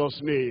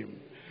Jesus' name.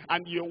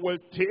 And you will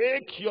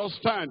take your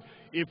stand.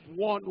 If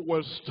one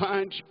will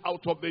stand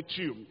out of the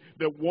two,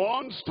 the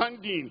one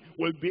standing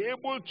will be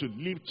able to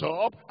lift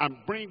up and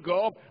bring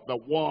up the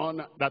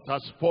one that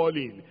has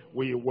fallen.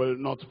 We will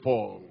not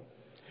fall.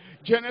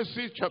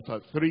 Genesis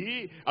chapter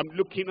 3, I'm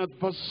looking at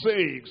verse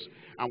 6.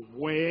 And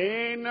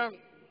when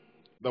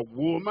the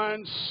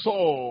woman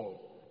saw,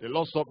 the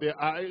lust of the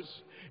eyes,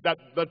 that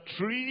the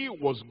tree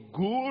was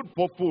good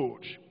for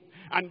food,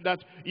 and that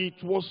it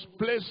was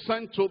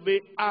pleasant to the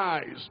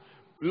eyes,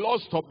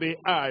 lust of the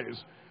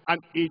eyes,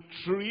 and a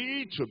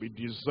tree to be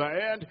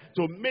desired,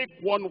 to make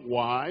one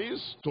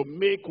wise,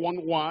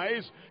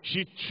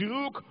 she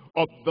took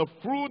of the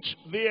fruit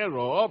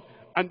thereof,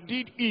 and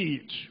did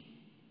eat,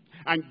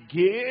 and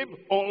gave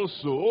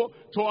also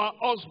to her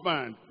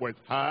husband with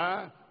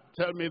her.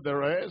 Tell me the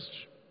rest.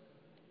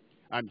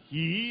 And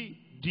he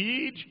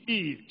did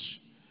eat.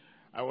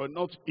 I will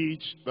not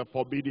eat the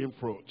forbidden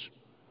fruit.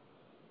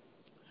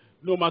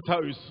 No matter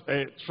how he's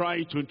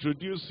trying to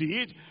introduce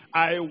it,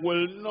 I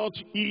will not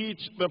eat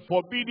the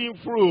forbidden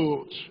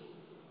fruit.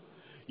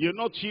 You'll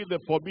not eat the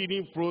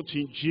forbidden fruit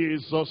in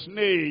Jesus'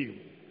 name.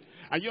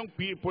 And young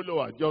people who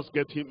are just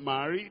getting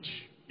married,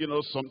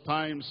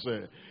 sometimes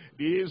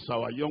these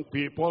our young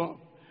people,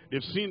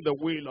 they've seen the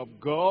will of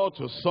God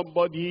to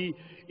somebody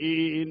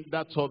in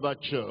that other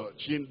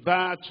church, in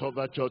that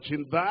other church,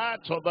 in that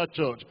other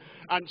church.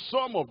 And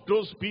some of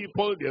those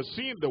people, they're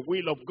seeing the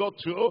will of God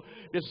too.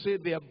 They say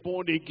they are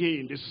born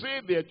again. They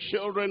say they are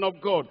children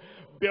of God.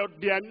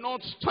 But they are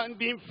not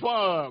standing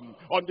firm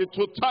on the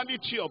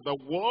totality of the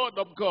word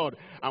of God.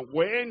 And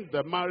when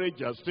the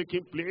marriage has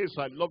taken place,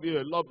 I love you,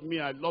 you love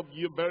me, I love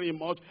you very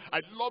much.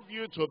 I love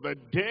you to the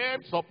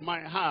depths of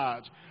my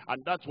heart.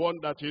 And that one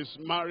that is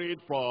married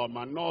from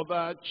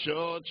another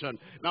church and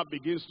now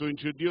begins to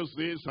introduce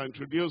this and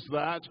introduce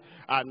that.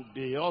 And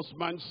the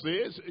husband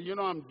says,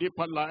 I'm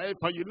deeper life,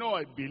 and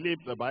I believe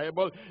the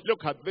Bible.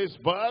 Look at this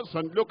verse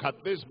and look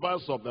at this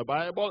verse of the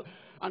Bible.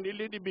 And the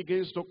lady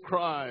begins to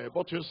cry,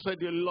 but you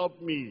said you love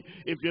me.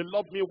 If you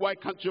love me, why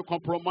can't you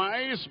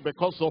compromise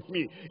because of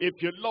me?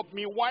 If you love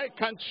me, why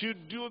can't you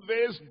do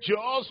this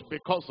just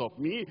because of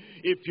me?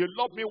 If you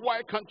love me,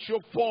 why can't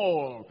you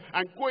fall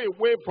and go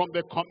away from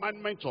the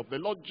commandment of the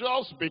Lord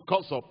just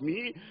because of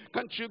me?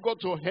 Can't you go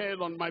to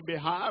hell on my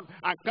behalf?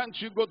 And can't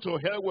you go to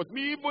hell with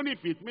me? Even if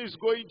it means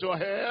going to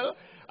hell,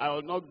 I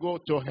will not go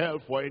to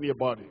hell for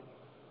anybody.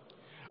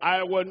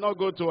 I will not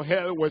go to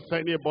hell with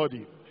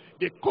anybody.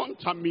 The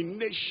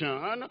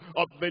contamination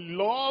of the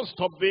lust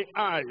of the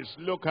eyes.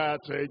 Look at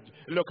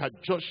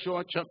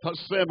Joshua chapter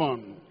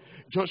 7.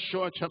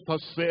 Joshua chapter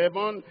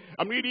 7.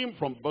 I'm reading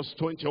from verse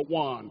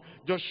 21.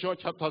 Joshua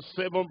chapter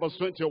 7 verse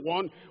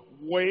 21.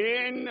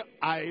 When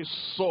I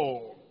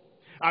saw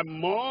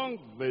among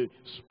the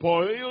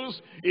spoils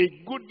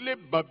a goodly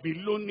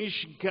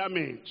Babylonish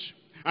garment,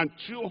 and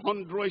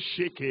 200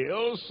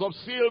 shekels of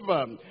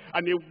silver,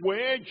 and a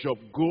wedge of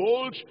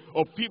gold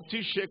of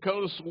 50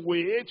 shekels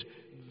weight,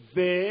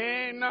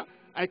 then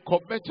I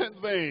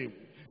coveted them.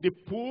 They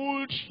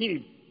pulled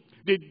him,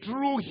 they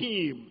drew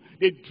him,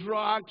 they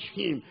dragged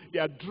him, they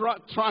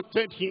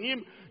attracted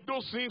him.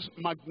 Those things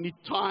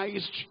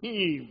magnetized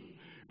him.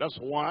 That's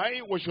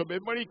why we should be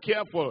very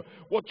careful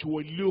what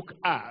we look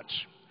at.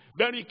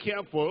 Very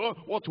careful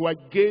what we're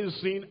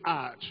gazing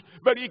at.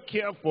 Very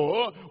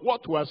careful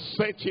what we're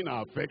setting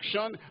our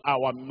affection,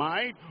 our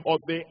mind, or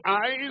the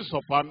eyes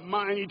of our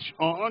mind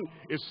on.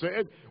 It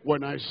said,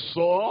 when I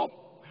saw,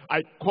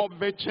 I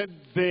coveted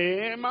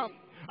them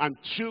and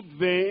took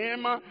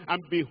them,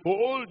 and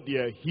behold, they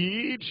are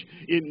hid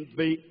in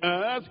the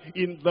earth,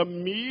 in the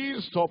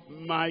midst of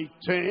my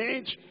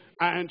tent,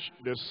 and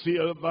the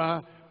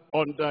silver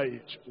under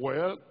it.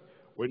 Well,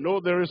 We know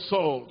the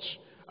result,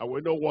 and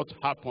we know what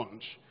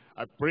happened.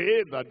 I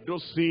pray that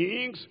those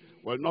things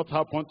will not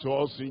happen to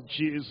us in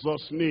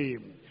Jesus'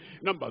 name.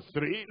 Number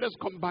 3, let's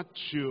come back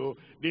to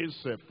this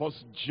 1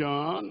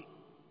 John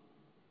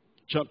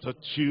chapter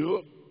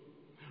 2,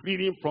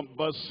 reading from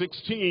verse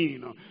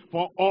 16.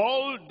 For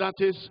all that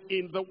is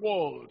in the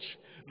world,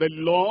 the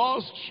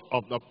lust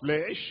of the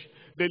flesh,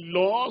 the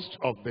lust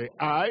of the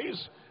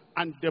eyes,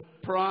 and the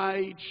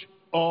pride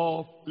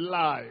of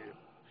life.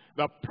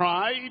 The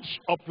pride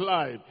of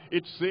life.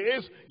 It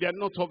says they are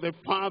not of the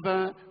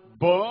Father,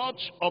 but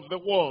of the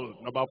world.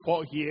 Number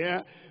 4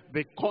 here,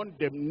 the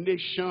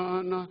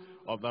condemnation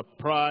of the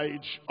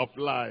pride of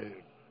life.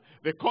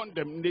 The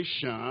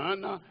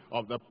condemnation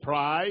of the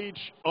pride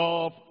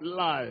of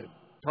life.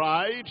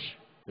 Pride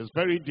is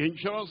very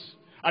dangerous,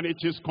 and it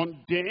is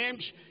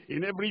condemned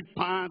in every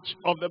part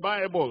of the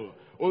Bible,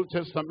 Old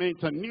Testament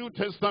and New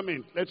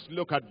Testament. Let's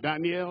look at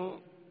Daniel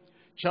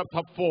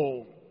chapter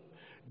 4.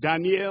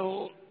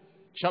 Daniel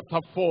chapter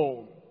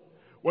 4.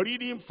 We're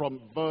reading from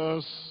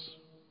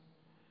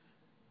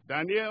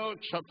Daniel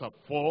chapter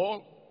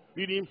 4,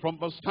 reading from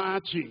verse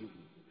 30.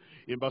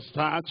 In verse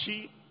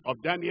 30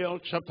 of Daniel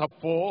chapter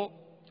 4,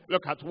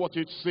 look at what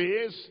it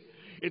says.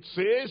 It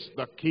says,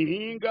 the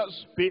king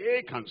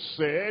spake and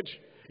said,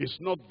 is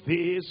not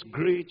this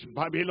great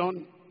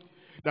Babylon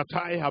that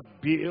I have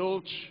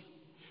built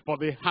for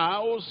the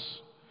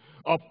house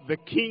of the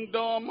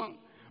kingdom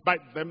by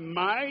the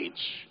might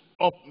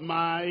of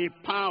my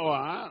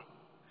power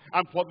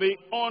and for the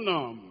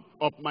honor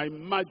of my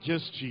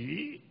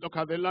majesty? Look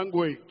at the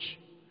language.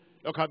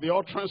 Look at the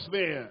utterance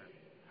there.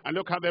 And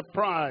look at the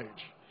pride.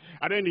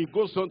 And then he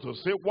goes on to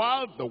say,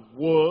 while the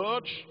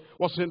word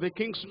was in the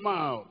king's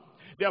mouth,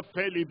 there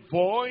fell a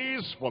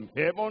voice from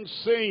heaven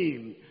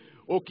saying,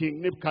 O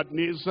King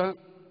Nebuchadnezzar,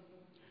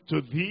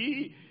 to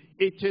thee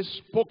it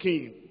is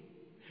spoken,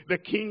 the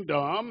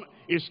kingdom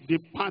is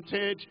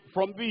departed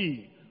from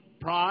thee.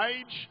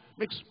 Pride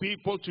makes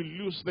people to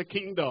lose the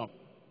kingdom,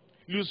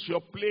 lose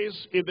your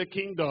place in the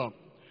kingdom,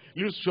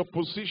 lose your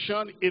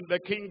position in the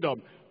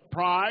kingdom.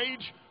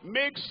 Pride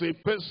makes a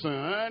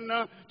person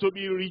to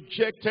be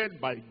rejected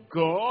by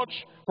God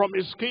from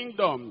his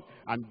kingdom.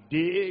 And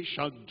they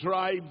shall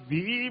drive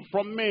thee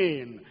from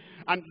men,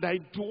 and thy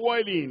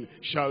dwelling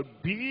shall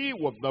be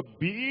with the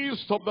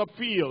beasts of the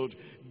field.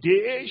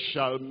 They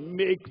shall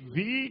make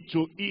thee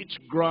to eat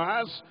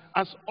grass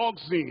as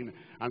oxen,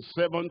 and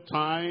 7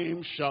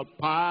 times shall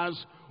pass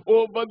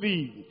over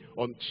thee,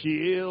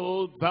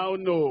 until thou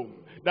know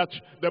that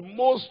the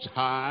Most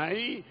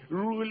High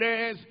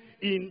ruleth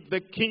in the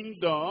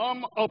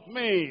kingdom of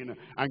men,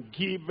 and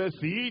giveth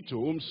it to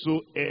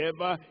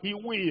whomsoever he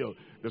will.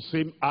 The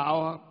same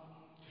hour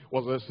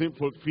was the same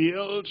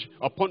fulfilled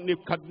upon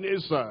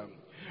Nebuchadnezzar,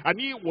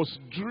 and he was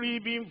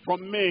driven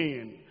from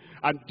men,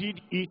 and did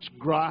eat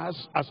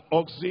grass as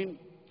oxen,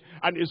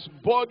 and his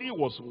body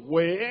was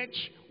wet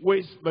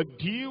with the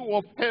dew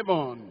of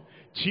heaven,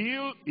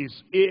 till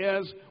his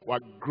ears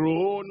were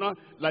grown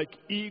like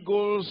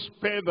eagle's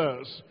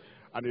feathers,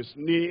 and his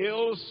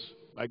nails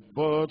like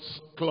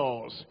bird's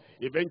claws.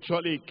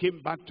 Eventually he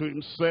came back to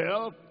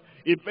himself.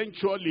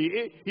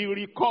 Eventually he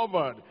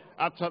recovered.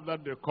 After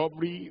that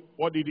recovery,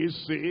 what did he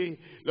say?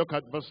 Look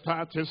at verse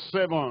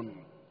 37.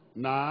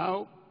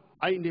 Now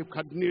I,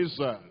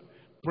 Nebuchadnezzar,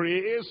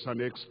 praise and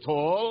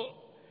extol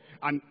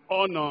and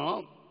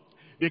honor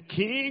the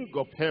King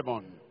of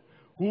heaven,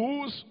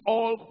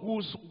 all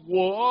whose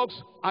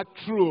works are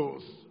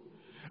truth,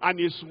 and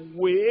his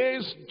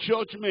ways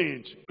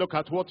judgment. Look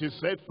at what he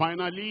said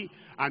finally.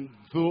 And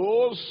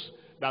those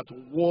that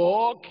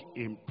walk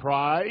in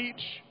pride,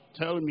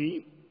 tell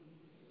me,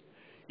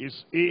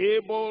 is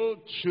able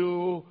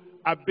to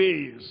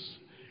abase.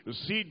 You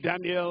see,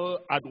 Daniel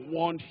had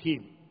warned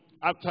him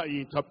after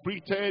he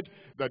interpreted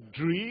the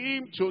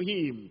dream to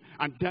him,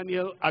 and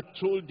Daniel had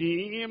told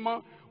him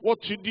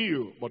what to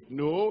do. But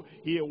no,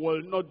 he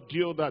will not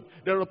do that.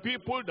 There are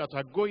people that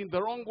are going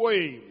the wrong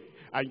way,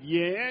 and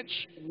yet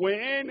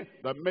when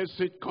the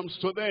message comes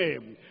to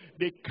them,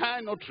 they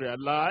cannot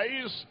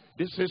realize,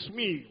 this is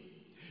me.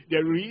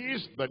 There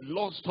is the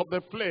lust of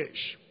the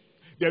flesh,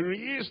 there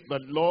is the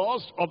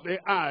lust of the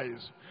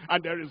eyes,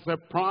 and there is the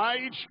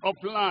pride of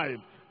life,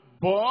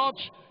 but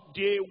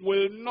they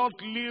will not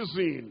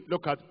listen.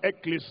 Look at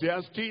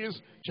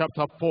Ecclesiastes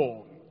chapter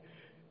 4.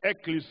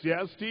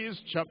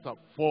 Ecclesiastes chapter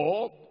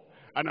 4,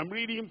 and I'm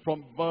reading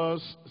from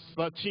verse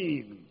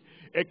 13.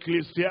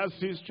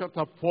 Ecclesiastes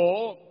chapter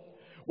 4,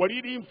 we're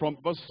reading from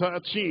verse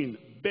 13.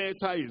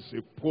 Better is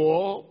a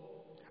poor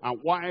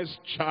and wise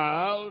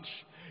child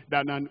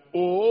than an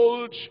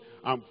old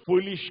and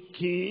foolish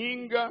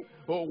king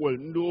who will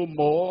no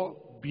more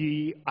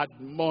be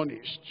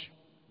admonished.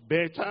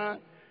 Better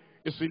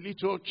is a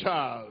little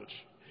child,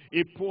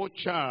 a poor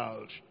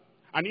child,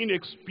 an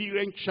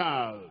inexperienced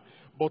child,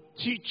 but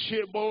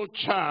teachable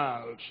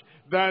child,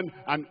 than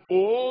an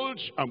old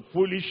and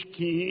foolish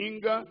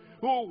king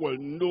who will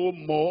no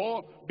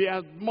more be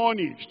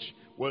admonished.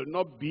 Will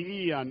not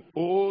be an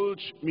old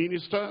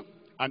minister,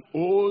 an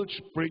old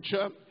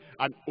preacher,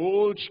 an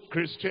old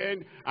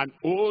Christian, an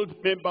old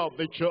member of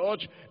the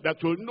church that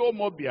will no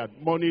more be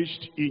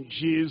admonished in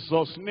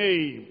Jesus'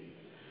 name.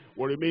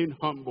 Will remain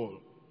humble,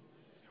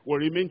 will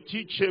remain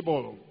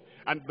teachable,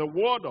 and the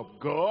word of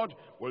God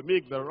will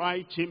make the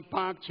right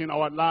impact in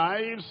our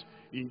lives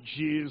in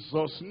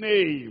Jesus'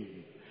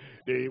 name.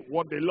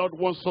 What the Lord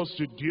wants us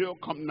to do,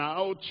 come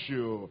now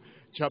to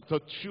chapter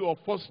 2 of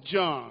 1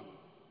 John.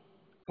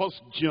 1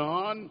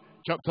 John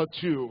chapter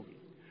 2,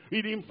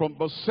 reading from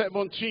verse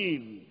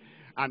 17.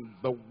 And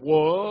the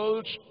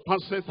world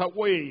passeth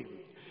away,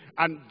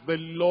 and the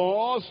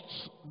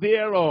lusts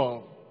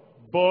thereof,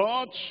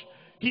 but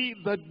he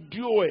that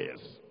doeth,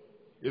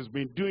 has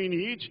been doing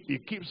it, he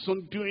keeps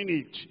on doing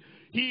it.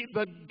 He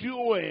that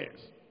doeth,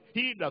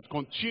 he that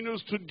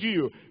continues to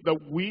do the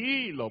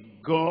will of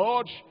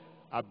God,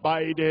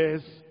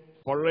 abideth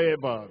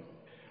forever.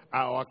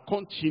 Our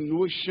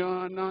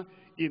continuation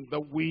in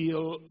the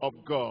will of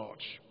God.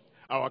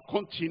 Our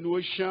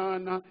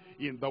continuation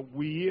in the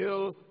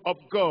will of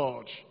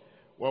God.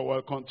 Well,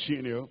 we'll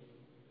continue.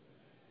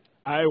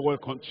 I will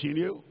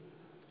continue.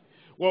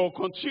 We'll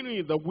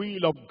continue in the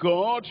will of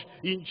God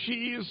in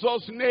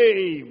Jesus'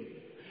 name.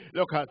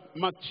 Look at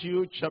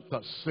Matthew chapter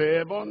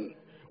 7.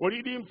 We're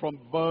reading from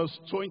verse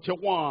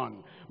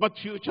 21.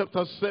 Matthew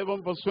chapter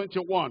 7 verse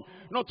 21.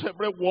 Not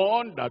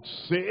everyone that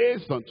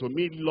says unto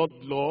me, Lord,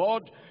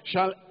 Lord,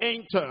 shall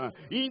enter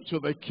into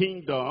the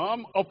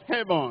kingdom of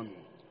heaven,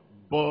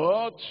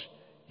 but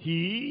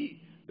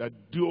he that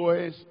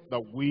doeth the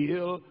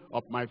will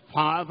of my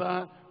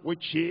Father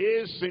which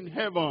is in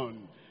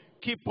heaven.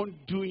 Keep on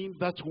doing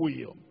that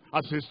will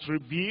as it's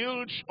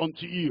revealed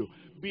unto you.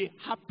 Be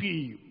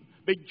happy.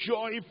 Be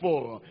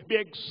joyful, be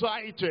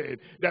excited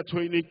that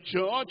we're in a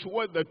church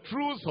where the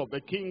truths of the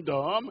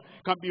kingdom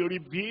can be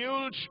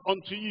revealed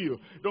unto you.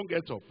 Don't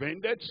get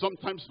offended.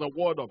 Sometimes the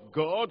word of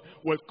God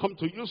will come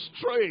to you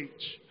straight.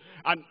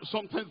 And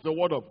sometimes the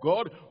word of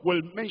God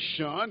will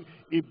mention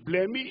a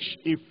blemish,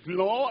 a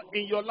flaw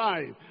in your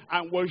life,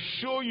 and will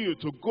show you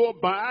to go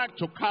back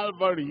to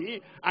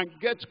Calvary and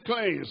get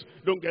cleansed.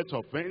 Don't get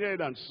offended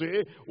and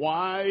say,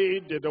 why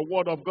did the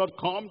word of God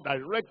come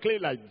directly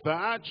like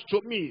that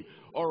to me?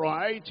 All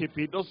right, if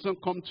it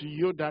doesn't come to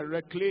you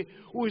directly,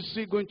 who is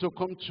he going to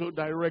come to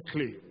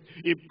directly?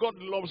 If God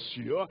loves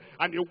you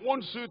and he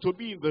wants you to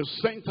be in the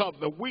center of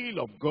the will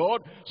of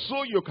God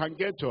so you can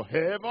get to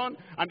heaven,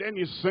 and then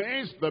he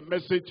sends the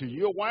message to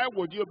you, why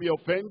would you be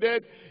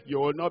offended? You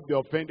will not be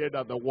offended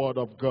at the word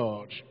of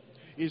God.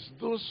 It's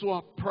those who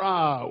are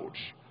proud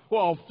who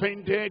are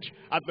offended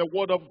at the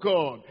word of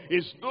God.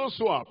 It's those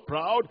who are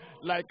proud,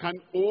 like an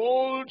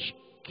old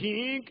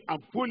king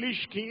and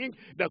foolish king,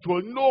 that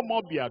will no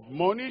more be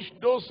admonished.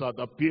 Those are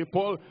the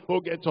people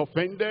who get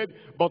offended.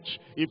 But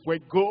if we're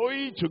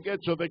going to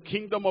get to the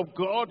kingdom of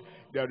God,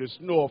 there is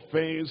no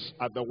offense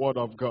at the word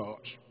of God.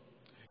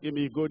 Give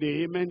me a good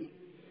amen.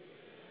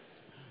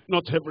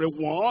 Not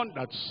everyone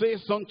that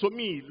says unto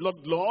me, Lord,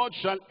 Lord,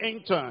 shall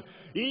enter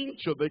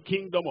into the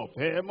kingdom of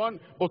heaven,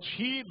 but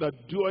he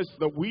that doeth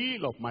the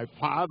will of my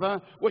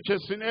Father which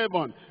is in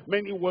heaven.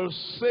 Many will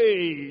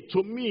say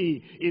to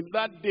me in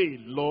that day,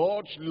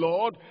 Lord,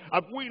 Lord,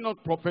 have we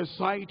not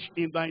prophesied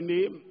in thy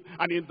name?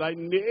 And in thy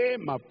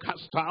name have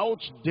cast out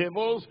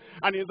devils,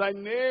 and in thy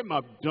name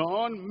have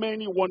done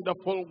many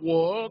wonderful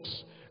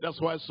works. That's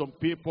why some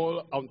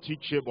people are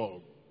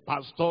unteachable.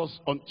 Pastors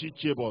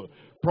unteachable.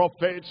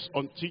 Prophets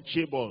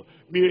unteachable.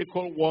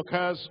 Miracle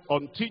workers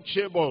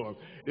unteachable.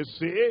 They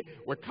say,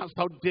 we cast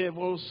out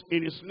devils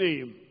in his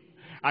name.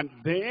 And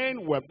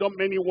then we have done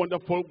many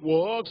wonderful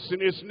works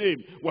in his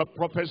name. We have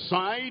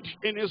prophesied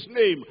in his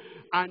name.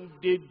 And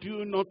they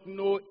do not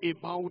know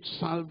about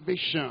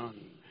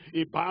salvation,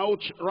 about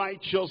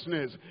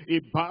righteousness,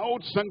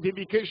 about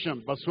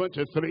sanctification. Verse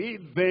 23,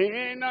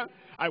 then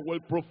I will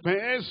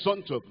profess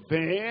unto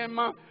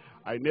them,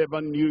 I never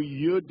knew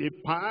you.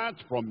 Depart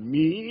from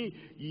me,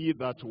 ye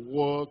that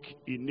work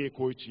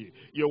iniquity.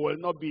 You will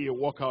not be a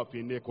worker of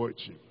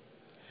iniquity.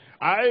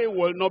 I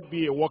will not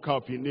be a worker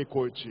of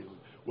iniquity.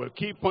 We'll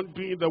keep on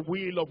doing the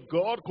will of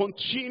God.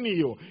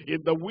 Continue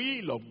in the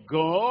will of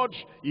God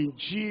in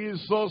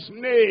Jesus'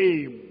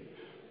 name.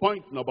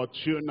 Point number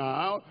 2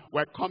 now.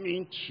 We're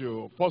coming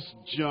to 1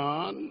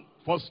 John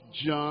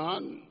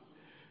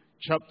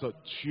chapter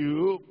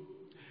 2.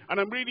 And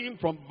I'm reading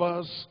from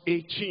verse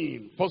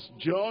 18. 1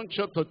 John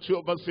chapter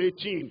 2 verse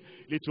 18.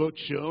 Little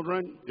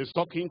children is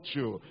talking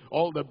to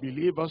all the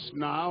believers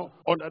now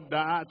under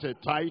that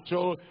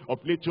title of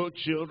little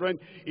children.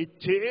 It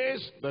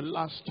is the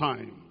last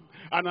time.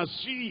 And as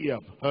ye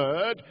have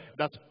heard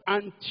that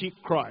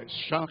Antichrist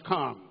shall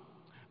come.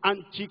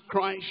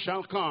 Antichrist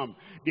shall come.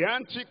 The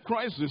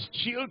Antichrist is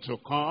still to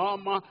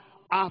come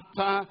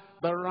after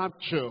the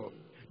rapture,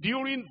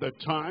 during the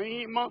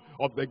time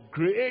of the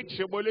great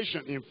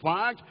tribulation. In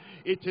fact,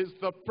 it is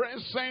the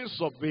presence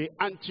of the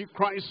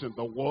Antichrist in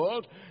the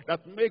world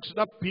that makes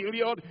that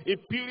period a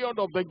period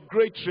of the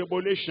great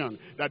tribulation,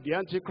 that the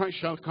Antichrist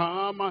shall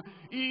come.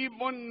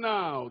 Even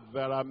now,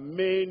 there are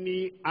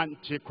many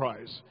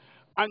Antichrists.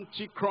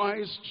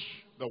 Antichrist,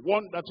 the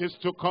one that is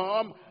to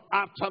come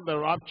after the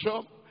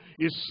rapture,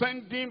 is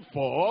sending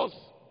forth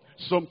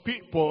some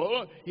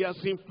people he has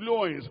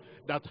influenced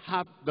that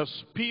have the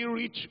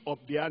spirit of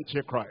the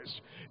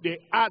Antichrist, the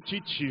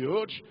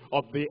attitude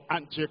of the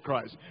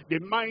Antichrist, the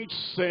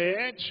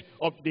mindset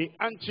of the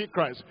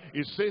Antichrist.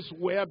 It says,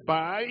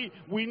 whereby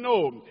we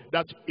know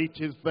that it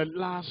is the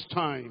last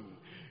time.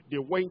 They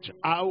went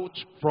out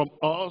from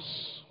us.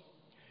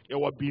 They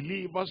were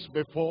believers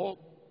before.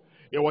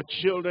 They were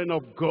children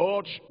of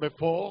God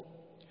before.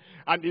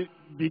 And it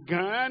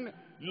began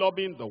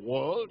loving the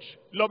world,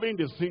 loving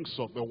the things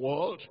of the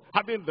world,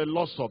 having the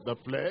lust of the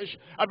flesh,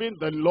 having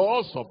the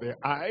lust of the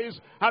eyes,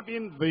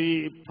 having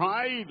the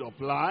pride of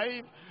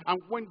life. And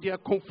when they are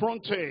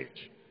confronted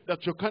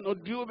that you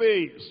cannot do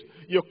this,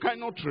 you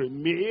cannot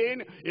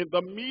remain in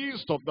the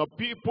midst of the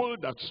people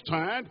that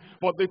stand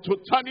for the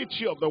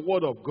totality of the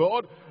word of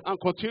God and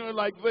continue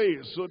like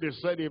this. So they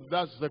said, if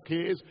that's the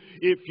case,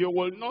 if you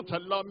will not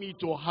allow me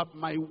to have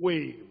my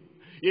way,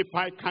 if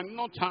I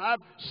cannot have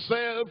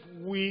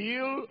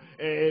self-will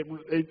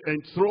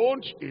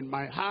enthroned in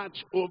my heart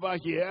over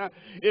here,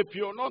 if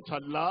you'll not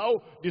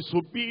allow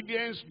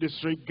disobedience,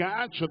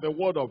 disregard to the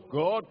word of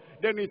God,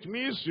 then it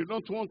means you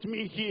don't want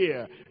me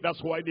here.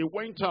 That's why they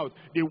went out.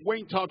 They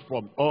went out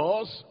from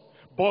us,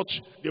 but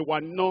they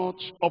were not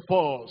of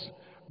us.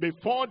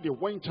 Before they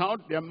went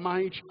out, their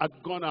mind had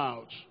gone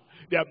out.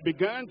 They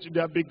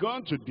have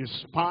begun to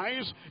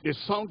despise the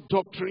sound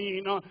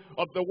doctrine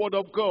of the word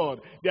of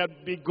God. They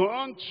have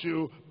begun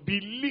to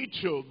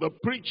belittle the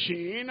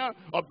preaching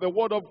of the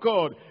word of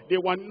God. They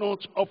were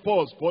not of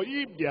us. For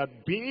if they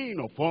had been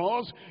of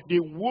us, they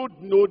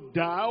would no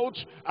doubt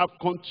have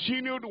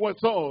continued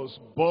with us.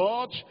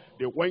 But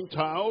they went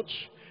out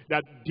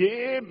that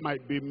they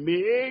might be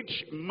made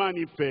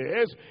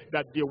manifest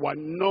that they were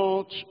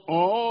not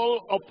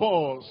all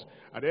of us.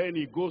 And then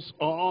he goes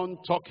on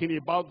talking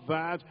about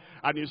that,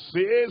 and he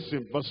says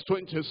in verse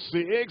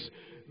 26,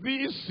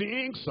 these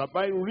things have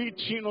I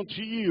written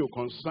unto you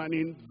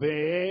concerning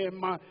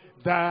them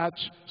that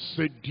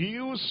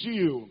seduce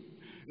you.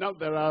 Now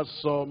there are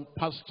some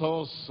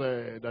pastors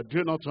that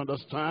do not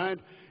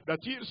understand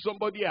that if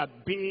somebody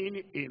had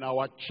been in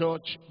our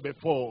church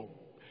before,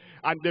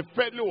 and the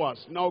fellow has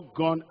now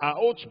gone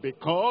out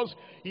because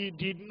he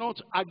did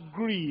not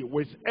agree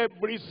with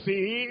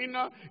everything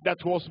that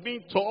was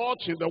being taught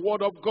in the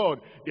word of God.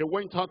 They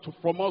went out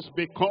from us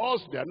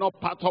because they are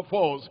not part of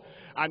us.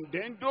 And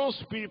then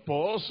those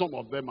people, some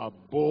of them are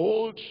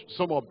bold,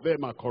 some of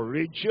them are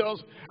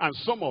courageous, and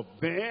some of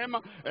them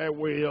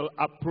will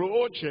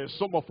approach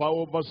some of our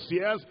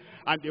overseers,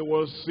 and they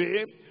will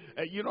say,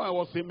 you know, I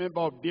was a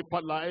member of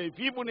Deeper Life,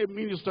 even a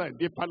minister in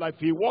Deeper Life,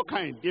 a worker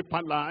in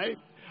Deeper Life.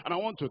 And I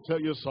want to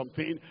tell you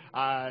something.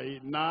 I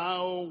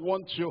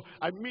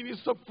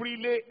minister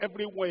freely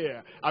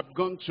everywhere. I've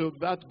gone to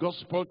that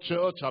gospel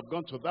church. I've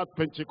gone to that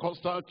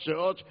Pentecostal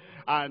church.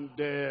 And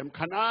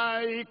can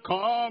I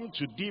come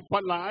to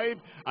Deeper Life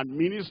and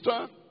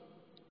minister?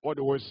 What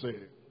do we say?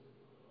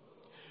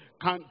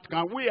 Can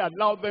we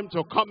allow them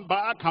to come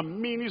back and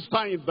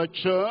minister in the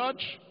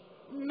church?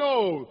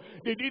 No,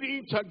 they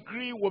didn't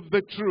agree with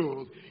the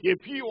truth.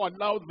 If you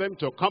allow them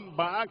to come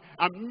back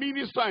and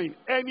minister in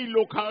any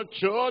local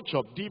church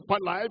of Deeper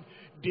Life,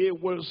 they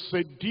will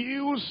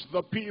seduce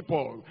the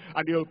people,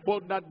 and they'll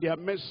put that their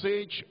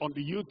message on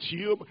the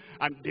YouTube,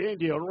 and then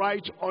they'll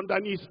write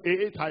underneath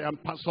it, I am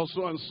Pastor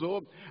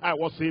so-and-so, I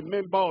was a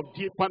member of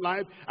Deeper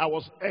Life, I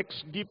was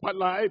ex-Deeper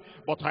Life,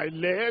 but I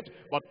left,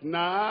 but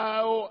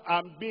now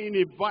I'm being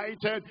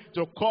invited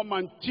to come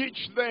and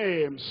teach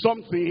them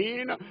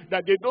something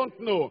that they don't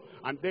know.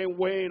 And then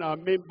when our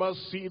members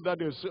see that,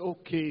 they say,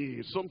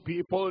 okay, some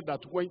people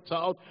that went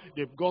out,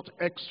 they've got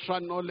extra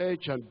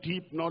knowledge and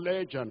deep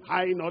knowledge and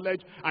high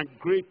knowledge and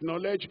great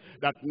knowledge,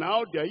 that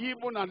now they're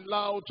even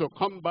allowed to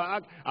come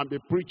back and be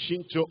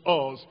preaching to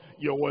us.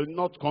 You will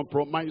not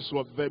compromise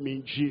with them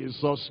in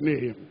Jesus'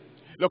 name.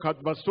 Look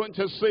at verse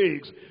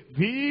 26.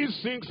 These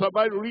things have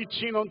I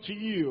written unto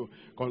you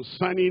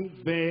concerning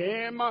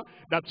them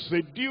that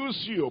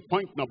seduce you.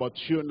 Point number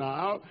 2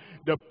 now.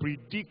 The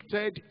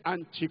predicted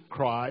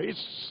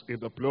antichrists,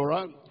 in the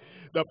plural.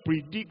 The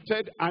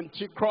predicted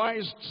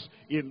antichrists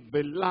in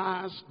the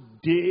last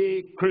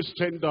day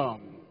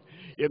Christendom.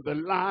 In the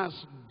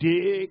last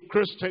day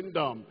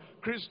Christendom.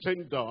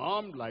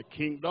 Christendom, like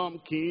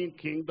kingdom, king,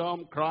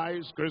 kingdom,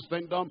 Christ,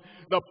 Christendom,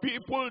 the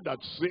people that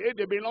say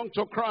they belong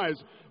to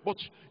Christ. But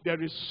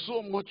there is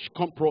so much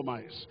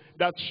compromise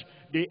that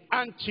the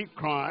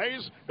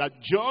Antichrist that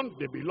John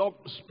the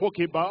Beloved spoke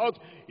about,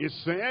 he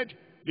said,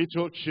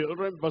 little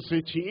children, verse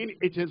 18,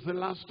 it is the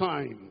last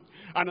time.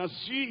 And as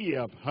ye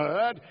have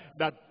heard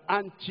that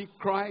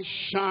Antichrist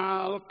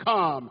shall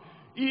come,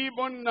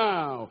 even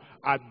now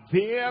are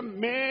there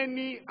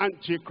many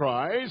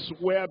antichrists,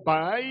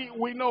 whereby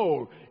we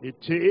know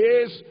it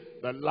is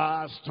the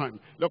last time.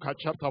 Look at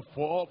chapter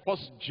 4, 1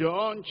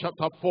 John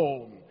chapter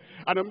 4.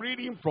 And I'm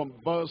reading from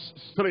verse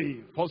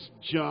 3. 1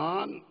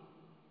 John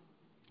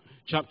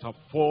chapter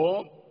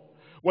 4.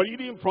 We're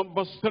reading from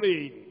verse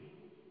 3.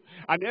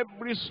 And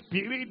every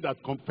spirit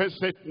that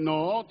confesseth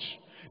not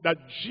that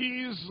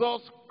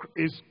Jesus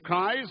is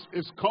Christ,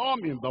 is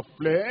come in the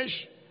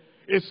flesh,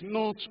 is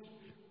not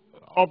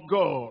of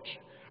God.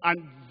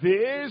 And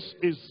this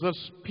is the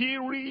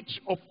spirit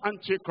of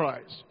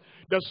Antichrist.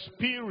 The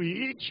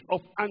spirit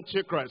of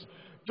Antichrist.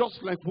 Just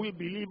like we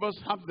believers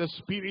have the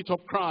spirit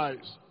of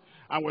Christ.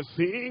 And we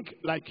think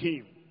like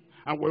him.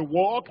 And we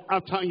walk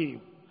after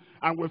him.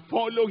 And we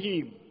follow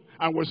him.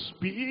 And we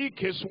speak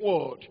his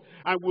word.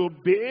 And we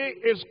obey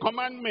his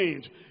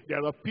commandment.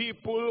 There are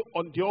people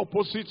on the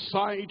opposite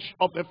side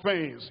of the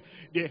fence.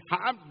 They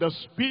have the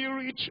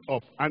spirit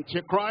of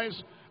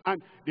Antichrist.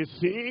 And they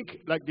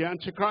think like the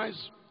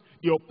Antichrist.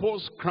 They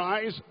oppose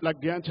Christ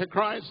like the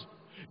Antichrist.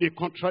 They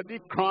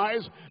contradict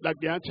Christ like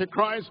the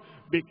Antichrist,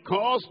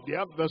 because they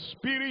have the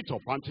spirit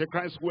of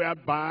Antichrist,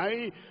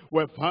 whereby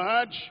we've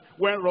heard,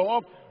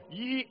 whereof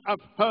ye have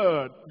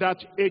heard that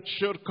it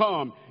should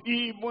come.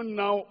 Even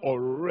now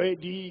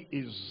already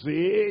is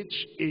it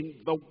in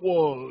the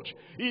world.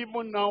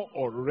 Even now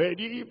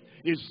already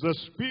is the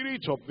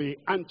spirit of the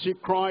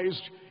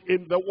Antichrist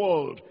in the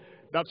world.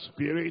 That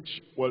spirit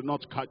will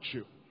not catch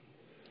you.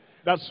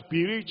 That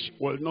spirit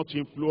will not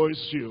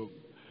influence you.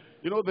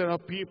 You know, there are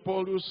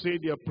people who say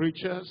they are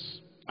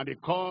preachers, and they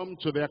come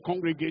to their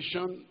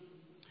congregation,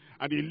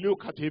 and they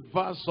look at a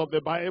verse of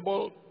the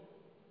Bible,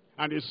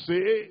 and they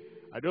say,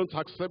 I don't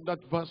accept that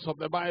verse of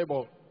the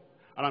Bible,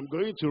 and I'm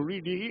going to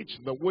read it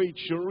the way it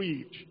should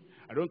read.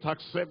 I don't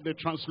accept the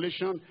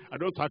translation. I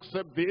don't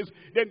accept this.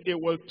 Then they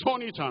will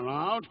turn it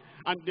around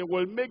and they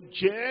will make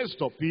jest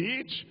of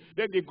it.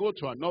 Then they go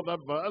to another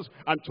verse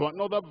and to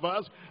another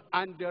verse.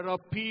 And there are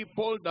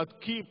people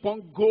that keep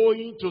on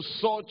going to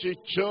such a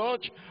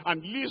church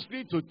and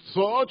listening to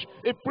such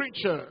a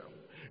preacher.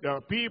 There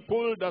are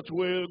people that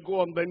will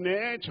go on the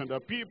net, and there are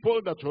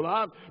people that will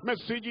have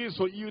messages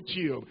on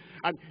YouTube.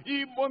 And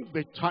even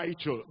the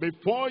title,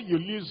 before you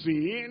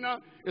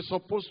listen, is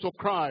opposed to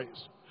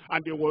Christ.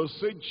 And they will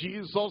say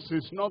Jesus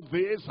is not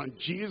this and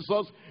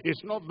Jesus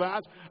is not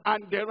that.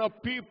 And there are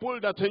people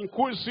that are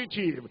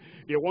inquisitive.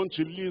 They want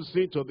to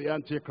listen to the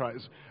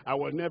Antichrist. I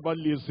will never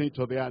listen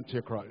to the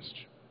Antichrist.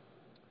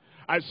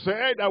 I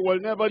said I will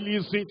never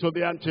listen to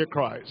the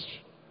Antichrist.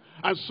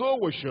 And so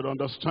we should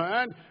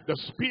understand the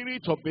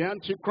spirit of the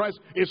Antichrist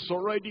is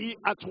already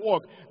at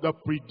work. The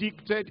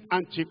predicted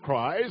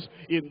Antichrist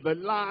in the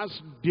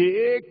last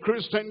day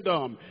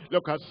Christendom.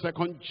 Look at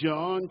 2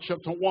 John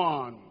chapter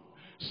 1.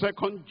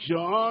 2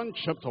 John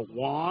chapter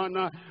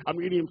 1, I'm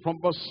reading from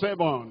verse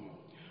 7.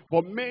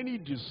 For many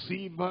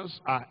deceivers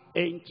are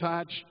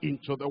entered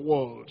into the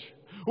world,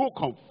 who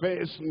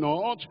confess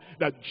not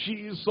that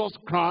Jesus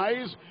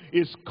Christ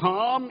is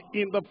come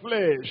in the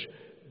flesh.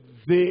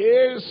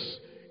 This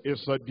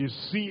is a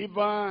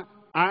deceiver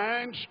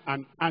and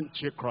an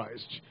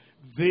antichrist.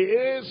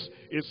 This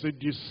is a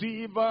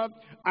deceiver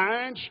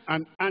and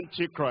an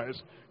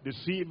antichrist.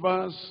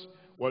 Deceivers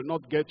will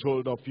not get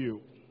hold of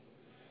you.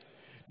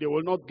 They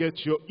will not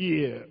get your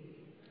ear.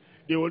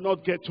 They will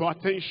not get your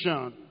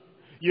attention.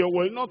 You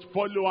will not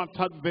follow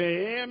after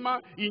them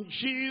in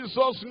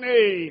Jesus'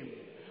 name.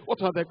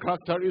 What are the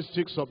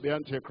characteristics of the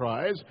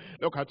Antichrist?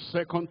 Look at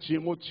 2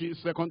 Timothy,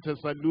 2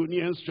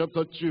 Thessalonians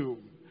chapter 2.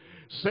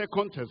 2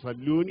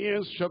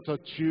 Thessalonians chapter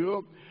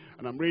 2,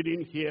 and I'm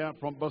reading here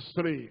from verse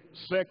 3.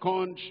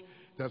 2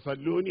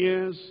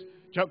 Thessalonians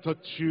chapter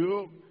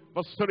 2,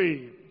 verse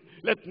 3.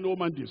 Let no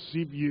man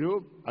deceive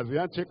you, as the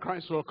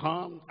Antichrist will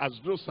come, as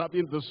those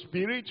having the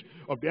spirit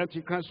of the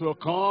Antichrist will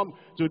come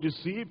to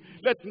deceive.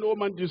 Let no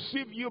man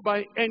deceive you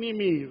by any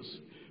means,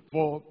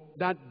 for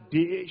that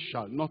day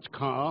shall not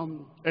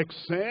come,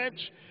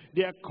 except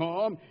there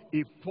come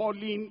a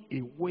falling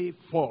away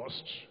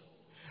first,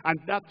 and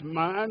that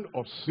man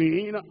of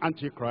sin,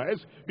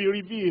 Antichrist, be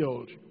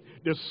revealed,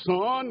 the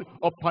son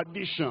of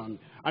perdition.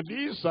 And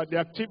these are the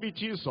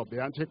activities of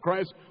the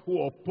Antichrist,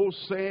 who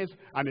opposes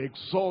and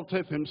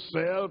exalteth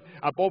himself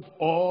above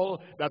all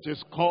that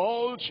is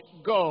called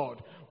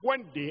God.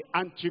 When the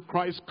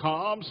Antichrist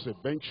comes,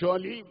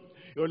 eventually,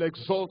 he will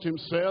exalt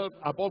himself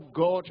above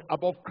God,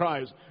 above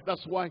Christ.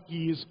 That's why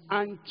he is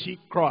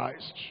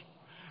Antichrist.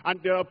 And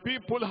there are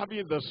people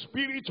having the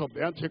spirit of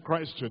the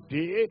Antichrist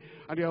today,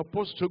 and they are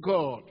opposed to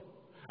God.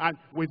 And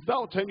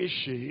without any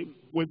shame,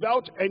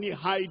 without any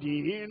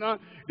hiding,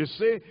 they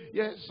say,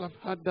 yes, I've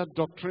had that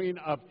doctrine.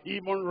 I've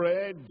even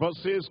read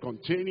verses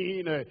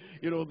containing,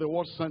 the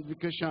word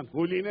sanctification and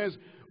holiness.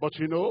 But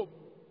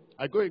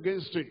I go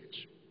against it.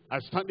 I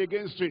stand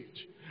against it.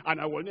 And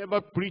I will never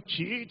preach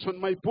it on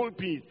my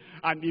pulpit.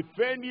 And if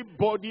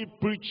anybody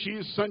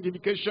preaches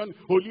sanctification,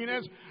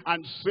 holiness,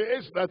 and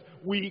says that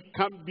we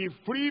can be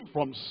free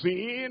from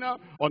sin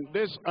on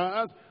this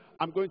earth,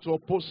 I'm going to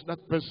oppose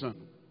that person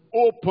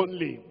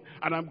openly.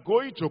 And I'm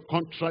going to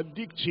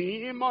contradict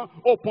him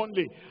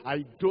openly.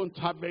 I don't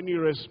have any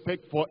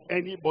respect for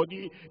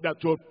anybody that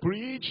will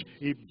preach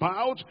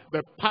about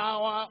the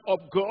power of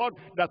God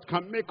that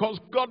can make us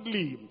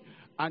godly.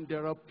 And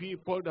there are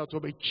people that will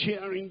be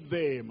cheering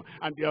them.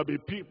 And there will be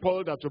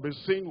people that will be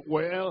saying,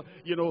 well,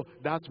 you know,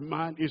 that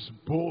man is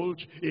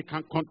bold. He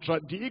can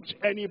contradict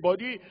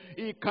anybody.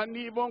 He can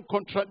even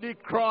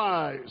contradict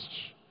Christ.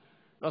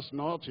 That's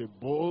not a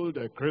bold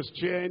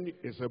Christian.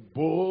 It's a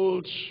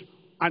bold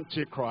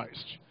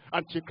Antichrist.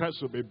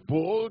 Antichrist will be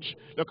bold.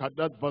 Look at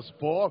that verse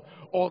 4.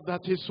 All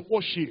that is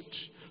worshipped,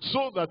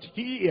 so that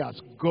he as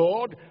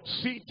God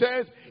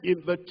seated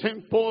in the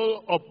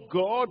temple of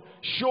God,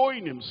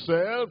 showing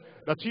himself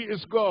that he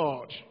is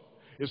God.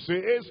 He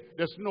says,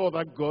 there's no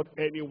other God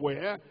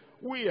anywhere.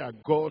 We are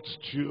gods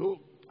too.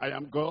 I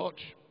am God.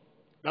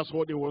 That's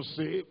what they will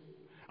say.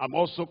 I'm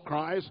also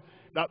Christ.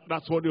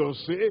 That's what they will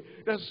say.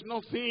 There's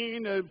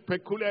nothing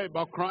peculiar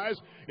about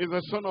Christ. He's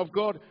the Son of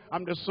God.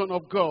 I'm the Son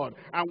of God.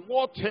 And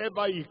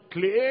whatever he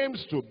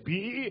claims to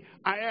be,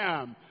 I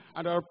am.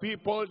 And there are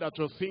people that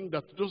will think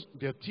that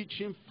they're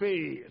teaching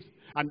faith.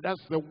 And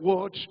that's the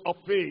word of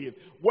faith.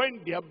 When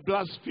they are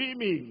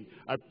blaspheming,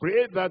 I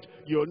pray that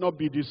you will not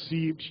be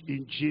deceived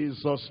in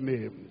Jesus'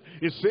 name.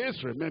 It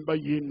says, remember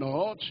ye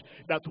not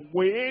that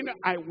when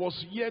I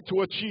was yet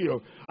with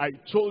you, I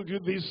told you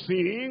these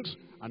things,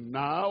 and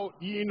now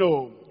ye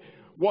know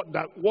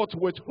what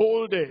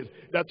withholdeth,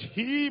 that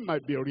he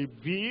might be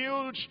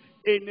revealed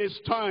in his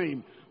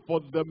time. For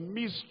the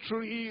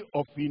mystery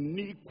of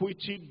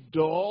iniquity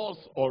doth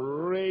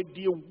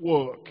already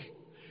work.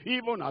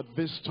 Even at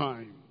this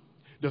time,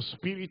 the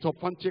spirit of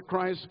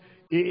Antichrist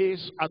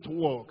is at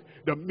work.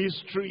 The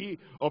mystery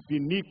of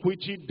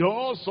iniquity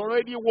does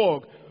already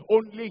work.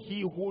 Only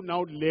he who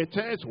now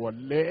letteth will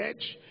let,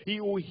 he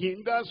who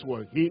hinders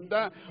will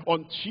hinder,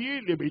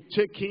 until they be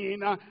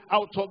taken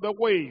out of the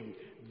way.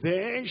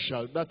 Then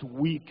shall that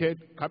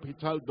wicked,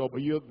 capital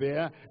W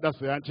there, that's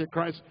the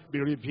Antichrist, be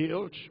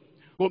revealed,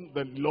 whom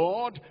the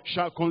Lord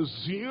shall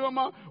consume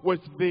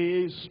with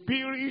the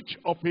spirit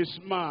of his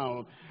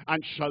mouth,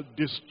 and shall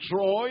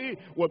destroy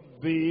with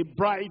the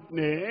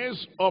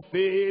brightness of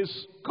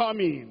his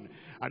coming.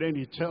 And then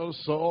he tells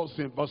us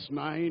in verse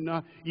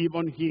 9,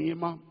 even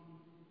him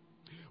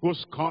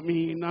whose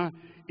coming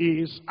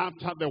is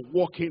after the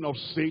working of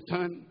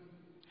Satan,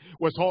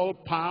 with all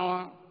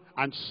power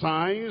and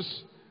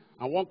signs,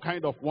 and what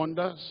kind of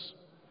wonders?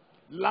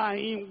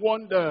 Lying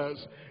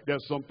wonders.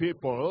 There's some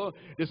people,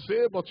 they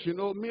say, but you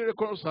know,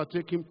 miracles are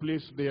taking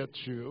place there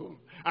too.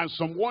 And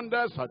some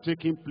wonders are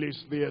taking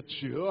place there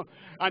too.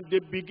 And they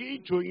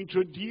begin to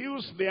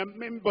introduce their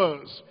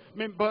members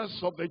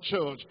of the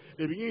church.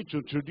 They begin to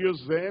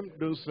introduce them.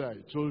 Don't say,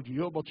 I told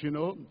you, but you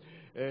know,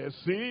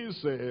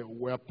 since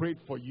we have prayed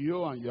for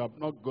you and you have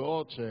not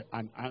got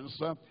an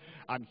answer,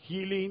 and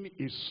healing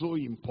is so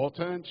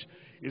important,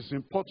 it's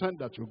important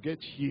that you get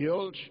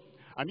healed.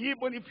 And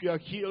even if you are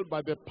healed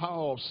by the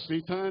power of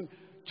Satan,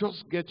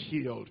 just get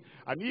healed.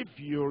 And if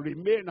you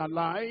remain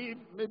alive,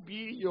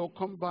 maybe you'll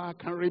come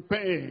back and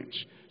repent.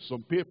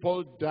 Some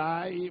people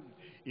die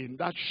in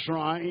that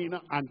shrine,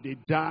 and they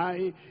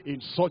die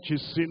in such a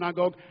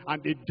synagogue,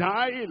 and they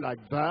die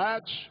like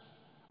that.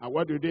 And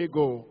where do they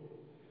go?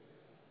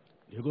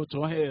 They go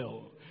to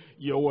hell.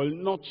 You will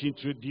not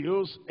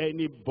introduce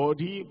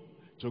anybody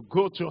to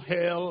go to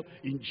hell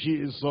in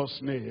Jesus'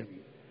 name.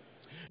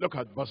 Look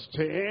at verse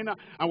 10.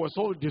 And with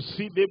all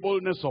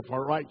deceivableness of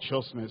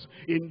righteousness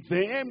in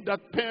them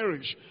that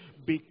perish,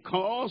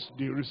 because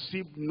they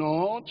received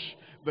not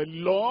the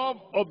love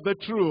of the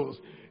truth,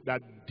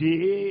 that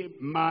they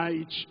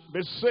might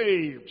be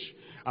saved.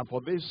 And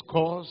for this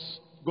cause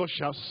God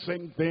shall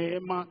send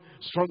them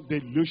strong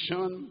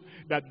delusion,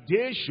 that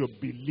they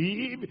should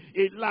believe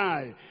a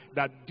lie,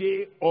 that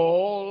they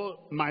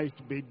all might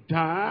be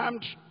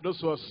damned. Those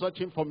who are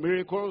searching for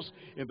miracles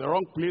in the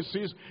wrong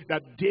places,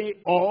 that they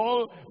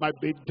all might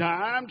be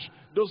damned.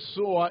 Those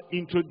who are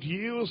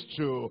introduced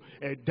to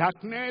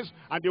darkness,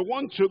 and they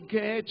want to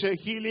get a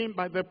healing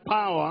by the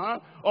power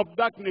of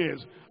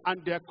darkness,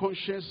 and their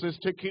conscience is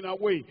taken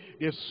away.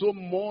 They're so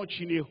much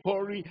in a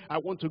hurry. I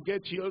want to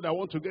get healed, I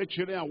want to get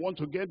children, I want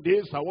to get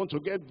this, I want to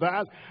get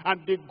that,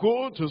 and they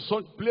go to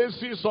such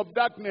places of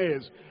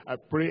darkness. I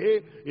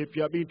pray, if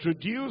you have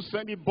introduced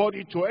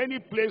anybody to any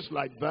place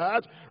like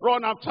that,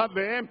 run after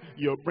them,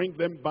 you'll bring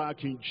them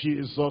back in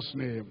Jesus'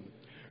 name.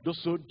 Those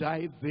who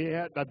died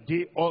there, that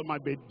they all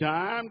might be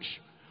damned,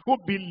 who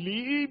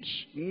believed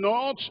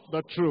not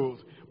the truth,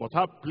 but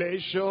have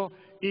pleasure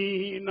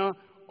in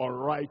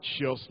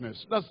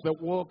unrighteousness. That's the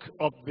work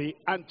of the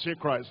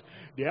Antichrist.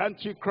 The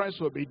Antichrist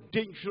will be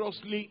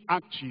dangerously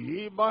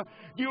active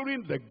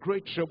during the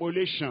Great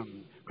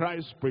Tribulation.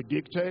 Christ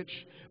predicted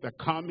the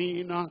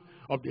coming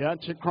of the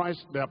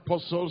Antichrist. The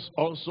apostles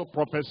also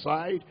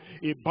prophesied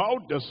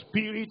about the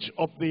spirit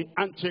of the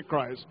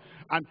Antichrist.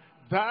 And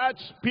that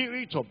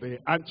spirit of the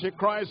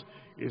Antichrist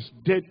is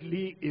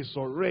deadly, is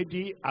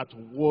already at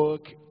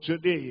work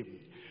today.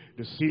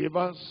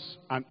 Deceivers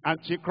and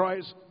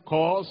Antichrist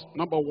cause,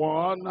 number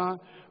one,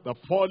 the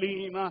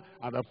falling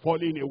and the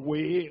falling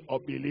away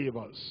of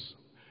believers.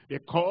 They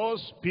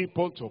cause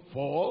people to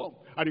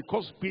fall, and they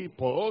cause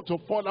people to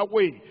fall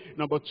away.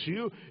 Number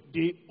two,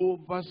 they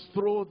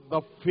overthrow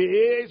the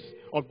faith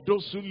of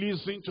those who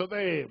listen to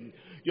them.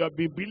 You have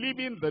been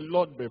believing the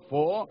Lord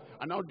before,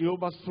 and now they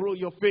overthrow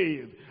your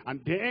faith.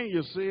 And then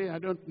you say, I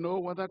don't know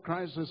whether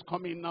Christ is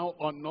coming now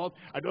or not.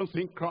 I don't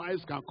think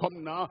Christ can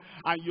come now.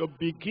 And you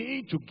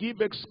begin to give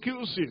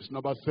excuses.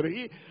 Number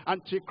three,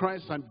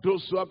 Antichrist and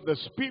those who have the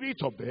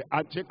spirit of the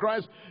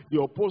Antichrist, they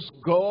oppose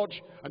God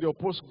and they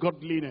oppose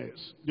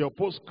godliness. They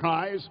oppose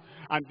Christ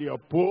and they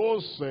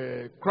oppose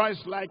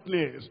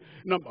Christ-likeness.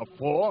 Number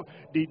four,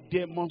 they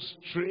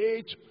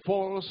demonstrate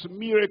false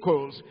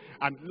miracles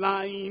and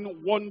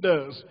lying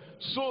wonders,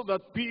 so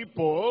that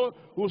people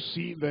who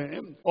see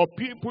them, or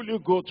people who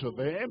go to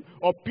them,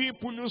 or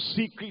people who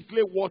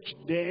secretly watch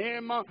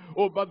them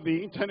over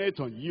the internet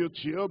on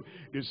YouTube,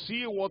 they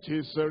see what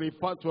is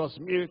referred to as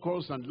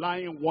miracles and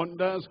lying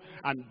wonders,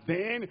 and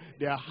then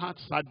their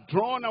hearts are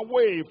drawn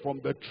away from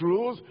the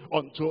truth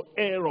unto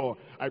error.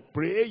 I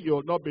pray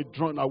you'll not be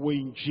drawn away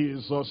in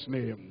Jesus'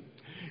 name.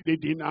 They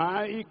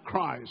deny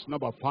Christ.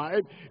 Number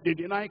five, they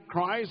deny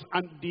Christ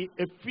and the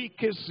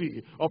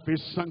efficacy of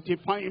his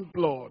sanctifying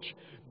blood.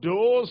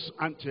 Those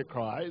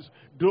antichrists,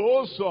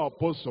 those who are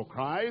opposed to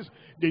Christ,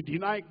 they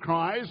deny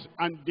Christ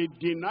and they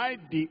deny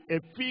the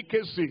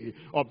efficacy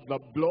of the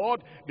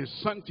blood, the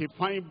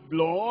sanctifying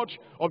blood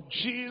of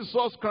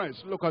Jesus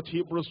Christ. Look at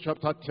Hebrews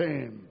chapter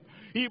 10.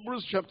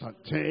 Hebrews chapter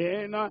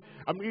 10,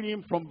 I'm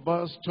reading from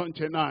verse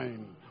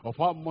 29. Of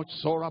how much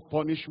sorrow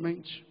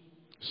punishment,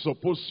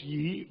 suppose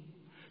ye,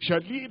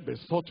 shall ye be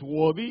thought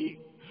worthy,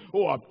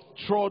 who have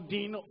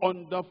trodden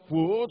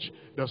underfoot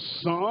the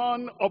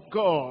Son of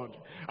God,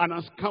 and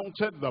has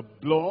counted the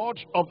blood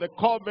of the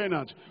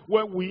covenant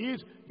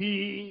wherewith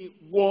he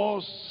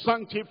was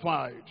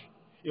sanctified.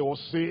 He was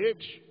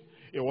saved,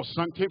 he was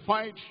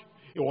sanctified,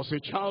 he was a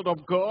child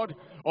of God,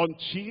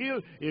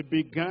 until he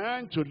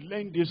began to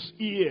lend his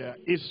ear,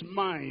 his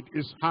mind,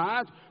 his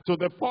heart to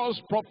the false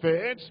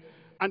prophets,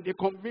 and they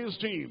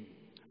convinced him.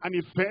 And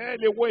he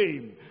fell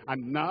away.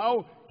 And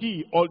now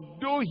he,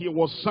 although he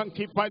was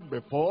sanctified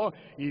before,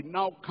 he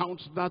now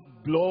counts that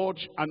blood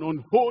an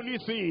unholy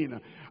thing,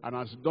 and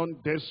has done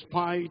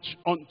despite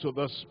unto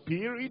the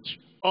Spirit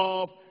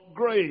of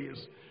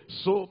grace.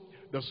 So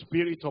the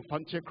spirit of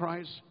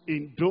Antichrist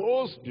in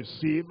those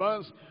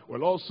deceivers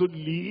will also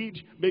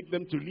make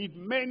them to lead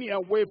many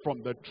away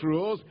from the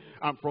truth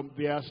and from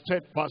their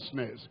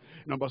steadfastness.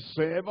 Number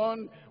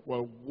seven,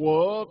 will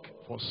work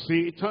for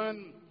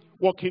Satan,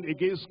 working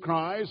against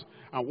Christ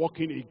and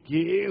working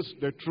against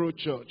the true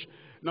church.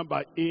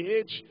 Number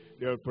eight,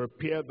 they'll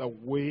prepare the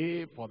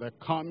way for the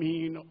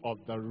coming of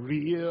the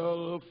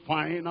real,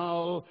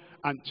 final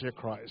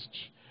Antichrist.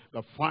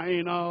 The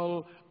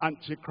final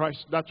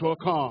Antichrist that will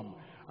come.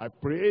 I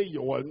pray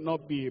you will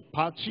not be a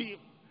party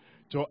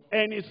to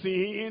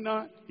anything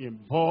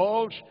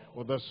involved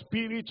with the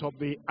spirit of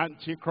the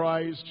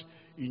Antichrist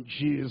in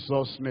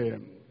Jesus'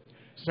 name.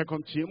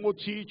 2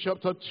 Timothy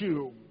chapter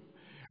 2.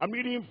 I'm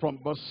reading from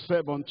verse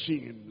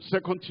 17.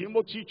 2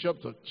 Timothy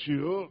chapter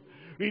 2,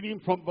 reading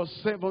from verse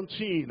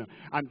 17.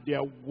 And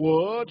their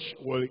word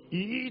will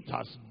eat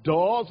as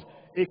doth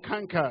a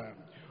canker,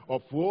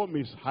 of whom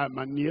is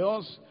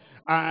Hymenaeus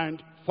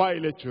and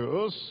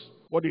Philetus.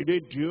 What did they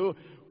do?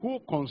 Who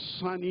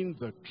concerning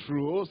the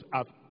truth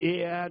have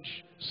erred,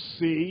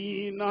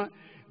 saying,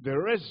 the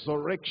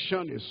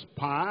resurrection is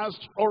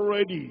past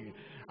already,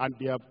 and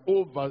they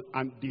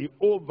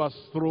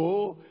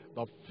overthrow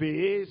the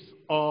faith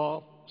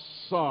of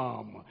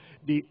some.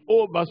 They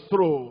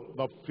overthrow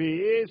the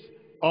faith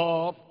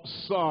of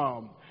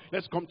some.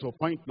 Let's come to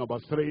point number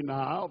 3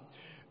 now.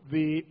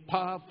 The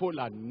powerful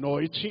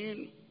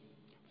anointing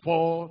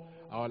for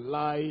our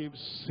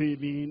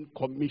life-saving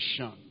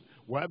commission.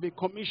 We have a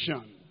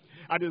commission.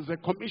 And it's a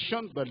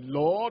commission the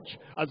Lord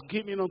has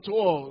given unto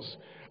us.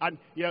 And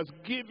he has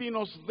given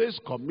us this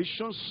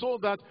commission so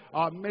that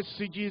our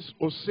messages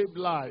will save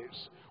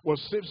lives, will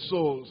save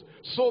souls,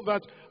 so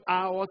that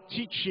our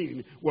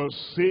teaching will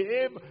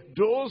save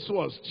those who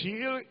are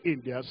still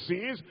in their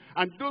sins,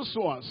 and those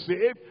who are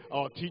saved,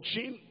 our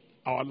teaching,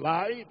 our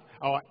life,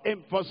 our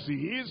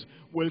emphasis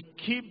will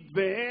keep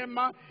them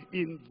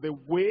in the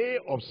way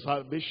of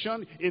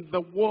salvation, in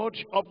the word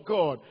of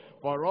God.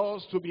 For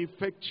us to be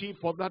effective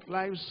for that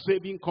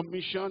life-saving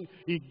commission,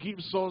 he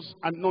gives us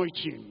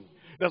anointing.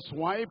 That's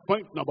why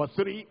point number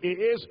 3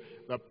 is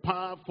the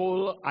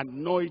powerful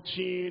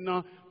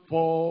anointing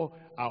for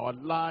our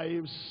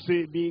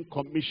life-saving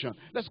commission.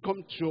 Let's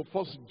come to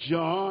 1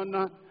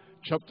 John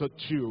chapter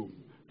 2.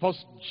 1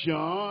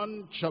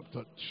 John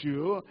chapter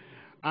 2,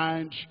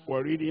 and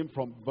we're reading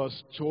from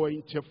verse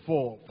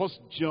 24. 1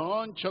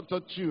 John chapter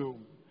 2,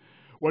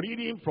 we're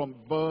reading from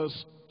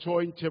verse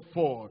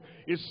 24.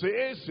 It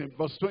says in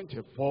verse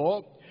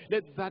 24,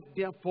 let that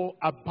therefore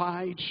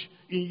abide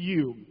in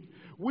you,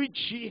 which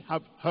ye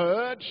have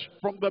heard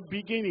from the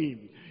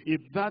beginning.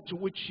 If that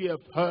which ye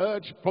have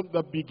heard from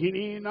the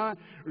beginning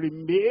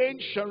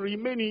shall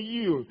remain in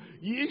you,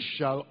 ye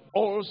shall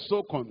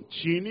also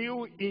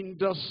continue in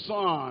the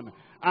Son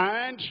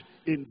and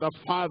in the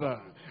Father.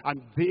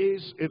 And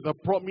this is the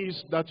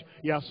promise that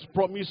he has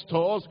promised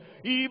us,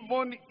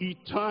 even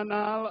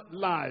eternal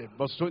life.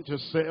 Verse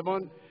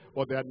 27,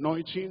 for the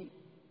anointing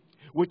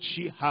which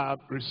ye have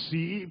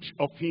received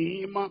of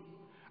him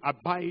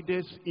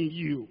abideth in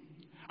you,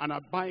 an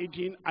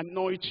abiding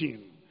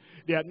anointing.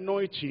 The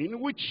anointing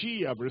which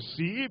ye have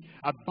received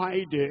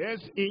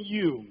abideth in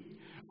you.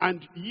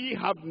 And ye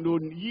have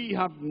known, ye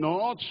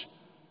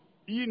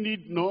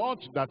need not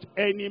that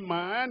any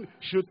man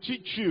should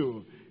teach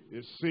you.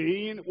 He's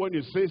saying, when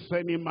he says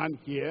any man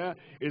here,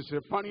 is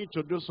referring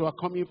to those who are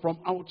coming from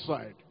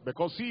outside.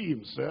 Because he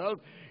himself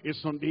is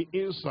on the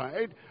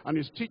inside and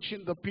is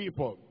teaching the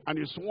people and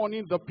is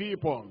warning the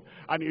people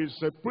and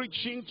is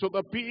preaching to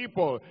the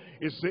people.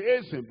 It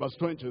says in verse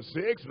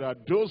 26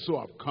 that those who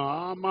have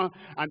come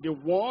and they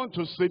want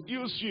to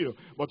seduce you.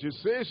 But it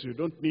says you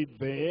don't need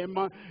them.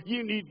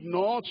 You need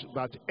not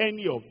that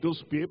any of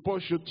those people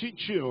should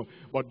teach you.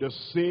 But the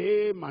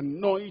same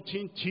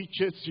anointing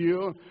teaches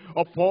you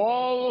of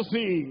all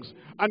things,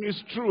 and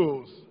is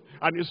truth,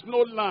 and is no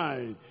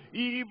lie,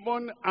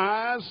 even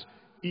as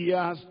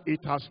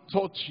it has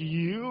taught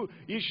you,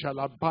 ye shall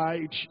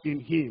abide in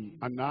him.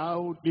 And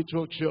now,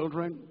 little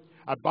children,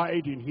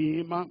 abide in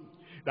him,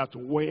 that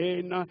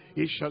when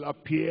he shall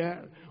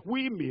appear,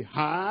 we may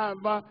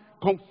have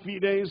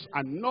confidence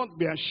and not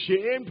be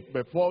ashamed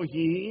before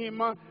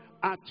him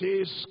at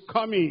his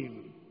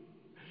coming.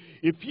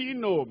 If ye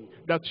know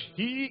that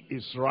he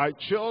is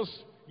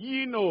righteous,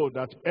 ye know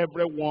that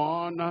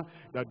everyone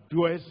that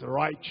doeth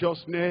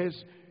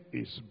righteousness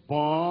is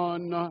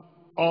born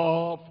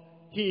of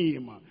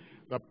him.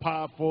 The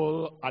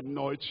powerful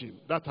anointing.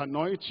 That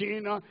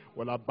anointing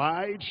will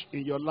abide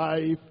in your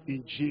life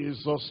in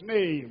Jesus'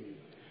 name.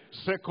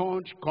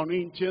 2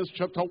 Corinthians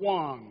chapter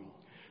 1.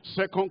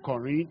 2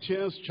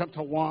 Corinthians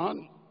chapter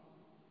 1.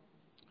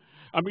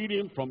 I'm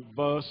reading from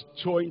verse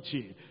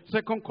 20.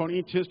 2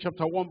 Corinthians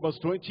chapter 1 verse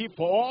 20.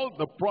 For all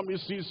the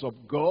promises of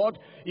God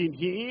in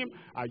him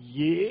are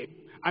yea,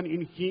 and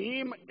in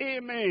him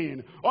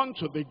amen,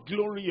 unto the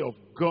glory of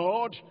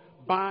God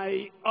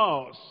by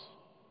us.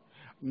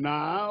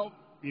 Now,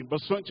 in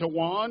verse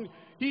 21,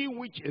 he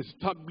which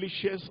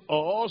establishes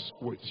us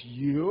with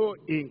you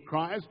in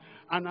Christ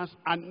and has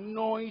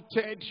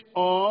anointed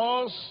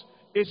us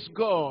is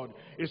God.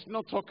 It's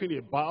not talking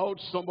about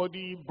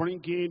somebody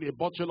bringing a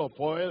bottle of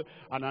oil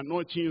and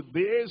anointing you.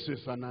 This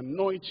is an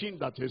anointing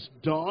that is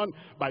done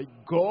by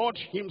God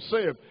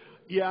himself.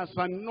 He has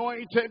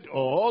anointed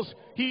us.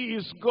 He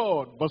is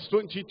God. Verse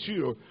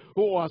 22,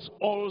 who has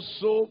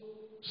also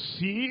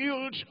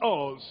sealed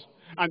us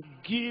and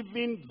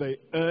given the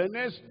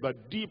earnest, the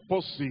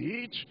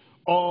deposit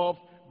of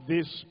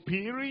the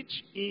Spirit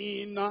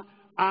in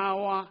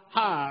our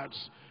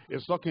hearts.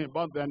 It's talking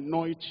about the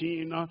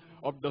anointing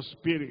of the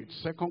Spirit.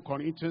 2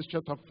 Corinthians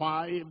chapter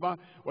 5,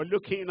 we're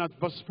looking at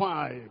verse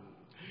 5.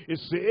 It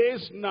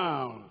says,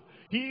 now,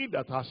 he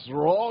that has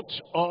wrought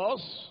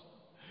us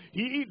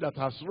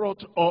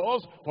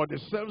for the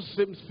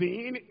selfsame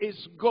thing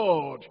is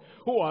God,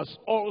 who has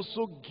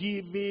also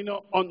given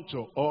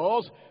unto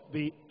us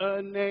the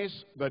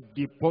earnest, the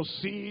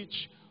deposit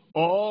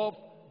of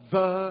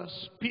the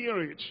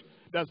Spirit.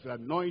 That's the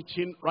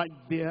anointing right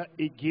there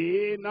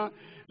again.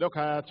 Look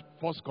at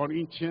 1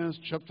 Corinthians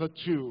chapter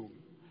 2.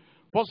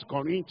 1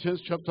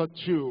 Corinthians chapter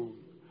 2.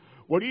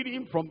 We're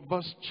reading from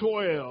verse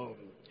 12.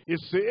 It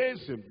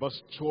says in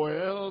verse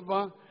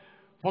 12,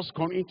 1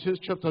 Corinthians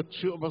chapter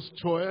 2 verse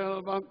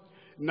 12,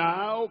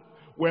 now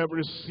we have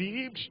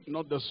received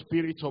not the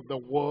spirit of the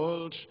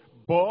world,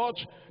 but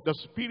the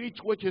Spirit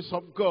which is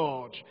of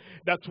God,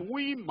 that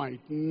we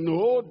might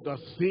know the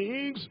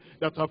things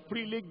that are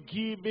freely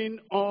given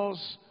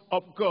us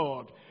of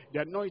God.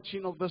 The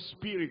anointing of the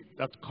Spirit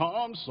that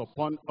comes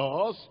upon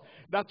us,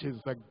 that is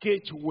the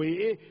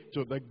gateway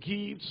to the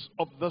gifts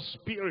of the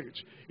Spirit.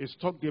 It's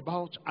talked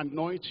about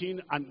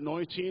anointing,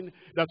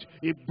 that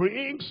it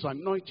brings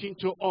anointing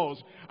to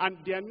us. And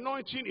the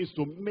anointing is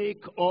to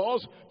make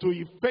us to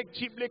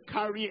effectively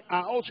carry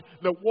out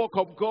the work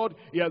of God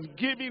he has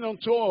given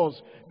unto us.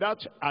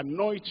 That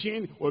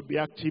anointing will be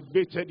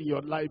activated in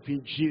your life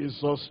in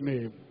Jesus'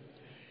 name.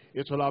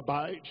 It will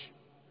abide.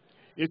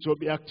 It will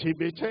be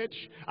activated,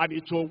 and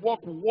it will work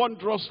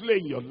wondrously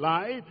in your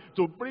life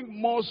to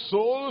bring more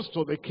souls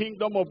to the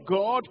kingdom of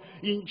God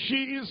in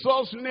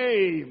Jesus'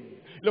 name.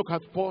 Look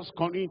at 1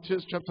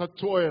 Corinthians chapter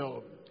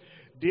 12.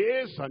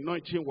 This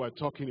anointing we're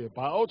talking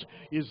about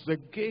is the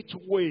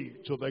gateway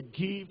to the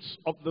gifts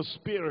of the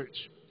Spirit.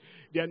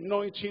 The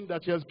anointing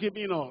that he has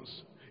given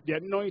us. The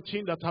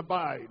anointing that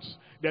abides,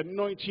 the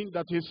anointing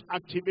that is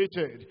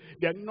activated,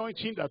 the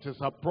anointing that is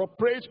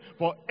appropriate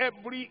for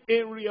every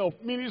area of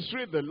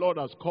ministry the Lord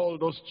has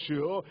called us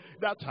to.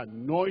 That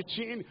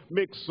anointing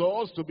makes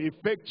us to be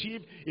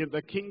effective in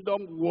the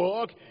kingdom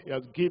work he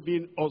has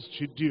given us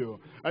to do.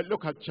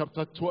 Look at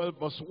chapter 12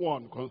 verse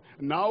 1.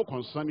 Now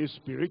concerning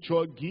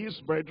spiritual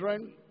gifts,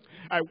 brethren,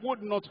 I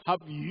would not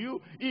have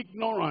you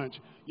ignorant.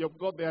 You've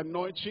got the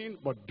anointing,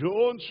 but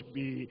don't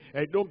be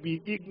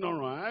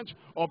ignorant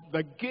of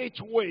the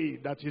gateway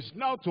that is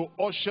now to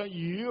usher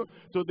you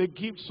to the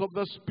gifts of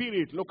the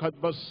Spirit. Look at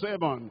verse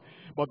 7.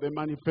 But the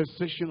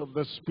manifestation of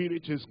the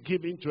Spirit is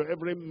given to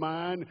every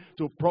man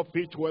to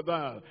profit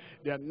withal.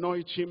 The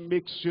anointing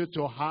makes you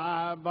to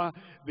have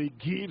the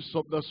gifts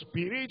of the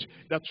Spirit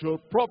that will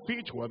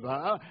profit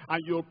withal,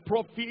 and you'll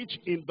profit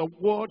in the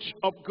word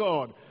of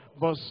God.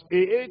 Verse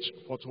 8,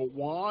 for to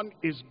one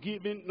is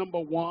given,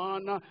 number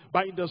one,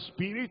 by the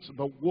Spirit,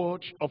 the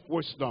word of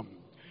wisdom.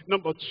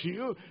 Number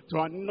 2, to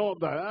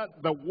another,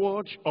 the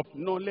word of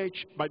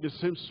knowledge by the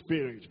same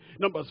Spirit.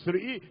 Number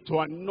 3, to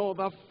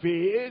another,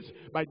 faith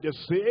by the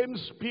same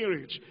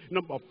Spirit.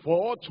 Number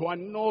 4, to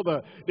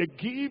another, the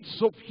gifts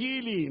of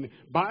healing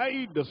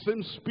by the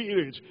same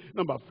Spirit.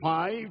 Number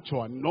 5,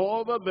 to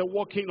another, the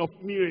working of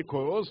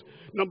miracles.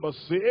 Number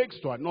 6,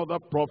 to another,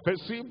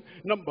 prophecy.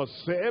 Number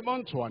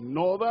 7, to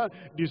another,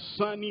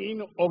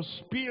 discerning of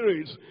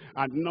spirits.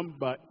 And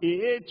number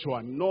 8, to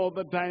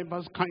another,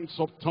 diverse kinds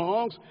of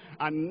tongues.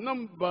 And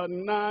number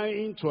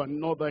 9, to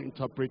another,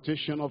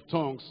 interpretation of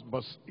tongues.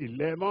 Verse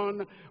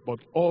 11, but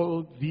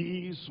all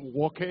these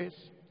workers,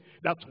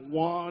 that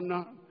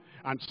one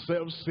and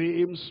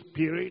self-same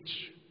Spirit,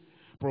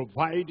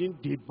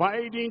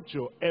 dividing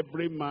to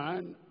every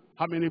man.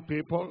 How many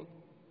people?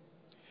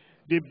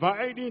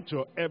 Dividing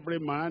to every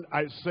man.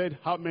 I said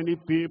how many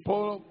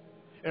people?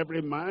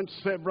 Every man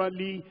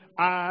severally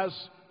as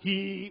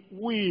he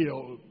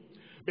will.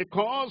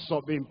 Because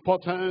of the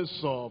importance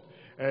of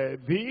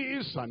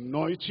this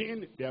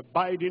anointing, the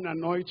abiding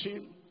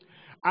anointing,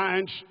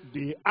 and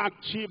the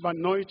active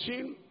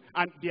anointing,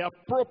 and the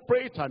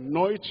appropriate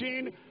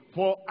anointing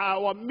for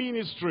our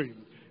ministry.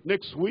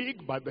 Next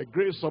week, by the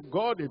grace of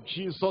God, if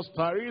Jesus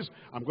tarries,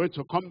 I'm going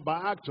to come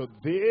back to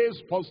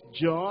this, 1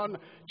 John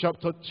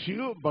chapter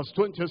 2, verse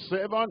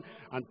 27,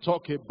 and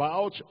talk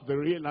about the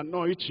real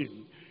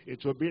anointing.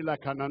 It will be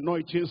like an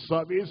anointing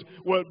service.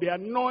 We'll be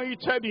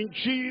anointed in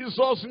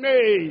Jesus'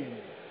 name.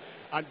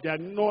 And the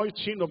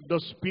anointing of the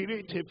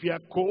Spirit, if you are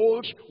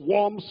cold,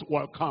 warmth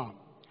will come.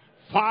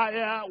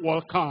 Fire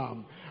will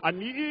come. And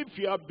if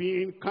you are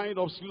being kind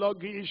of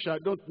sluggish, I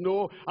don't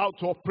know how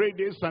to operate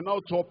this and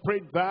how to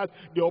operate that,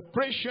 the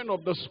operation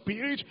of the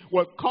Spirit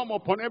will come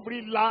upon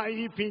every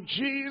life in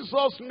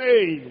Jesus'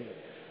 name.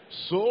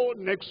 So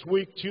next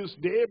week,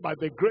 Tuesday, by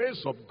the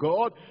grace of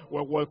God,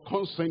 we will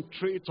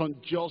concentrate on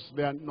just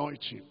the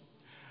anointing.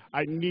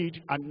 I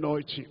need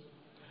anointing.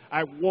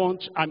 I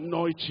want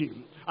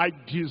anointing. I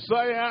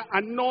desire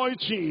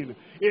anointing.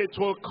 It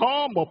will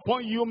come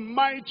upon you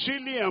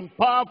mightily and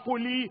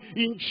powerfully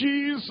in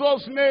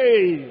Jesus'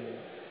 name.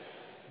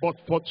 But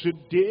for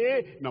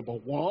today, number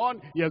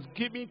one, he has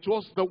given to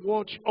us the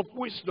word of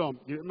wisdom.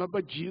 You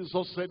remember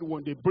Jesus said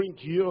when they bring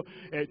you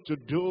to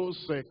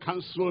those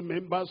council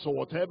members or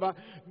whatever,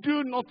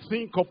 do not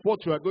think of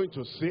what you are going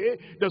to say.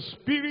 The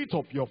Spirit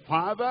of your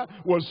Father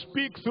will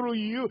speak through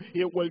you.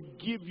 He will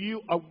give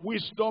you a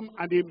wisdom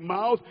and a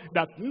mouth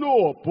that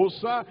no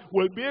opposer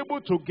will be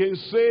able to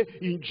gainsay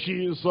in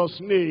Jesus'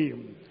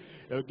 name.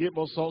 He'll give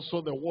us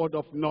also the word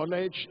of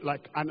knowledge,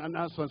 like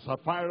Ananias and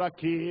Sapphira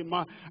came,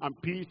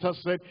 and Peter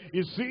said,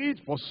 is it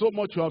for so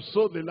much you have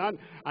sold the land?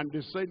 And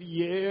they said,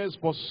 yes,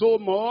 for so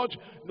much.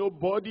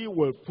 Nobody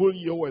will fool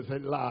you with a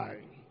lie.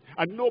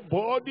 And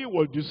nobody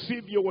will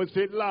deceive you with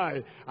a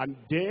lie. And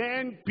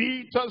then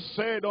Peter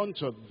said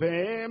unto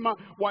them,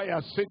 why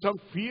has Satan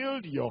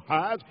filled your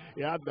heart?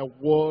 He had the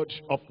word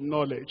of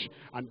knowledge.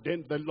 And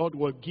then the Lord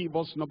will give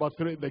us, number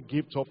 3, the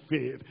gift of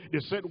faith. They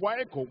said,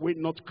 why could we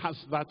not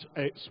cast that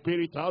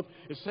spirit out?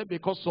 He said,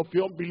 because of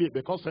your unbelief.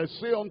 Because I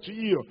say unto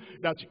you,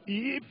 that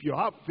if you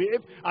have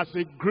faith as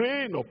a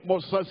grain of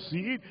mustard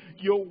seed,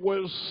 you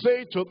will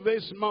say to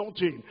this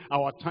mountain,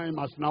 our time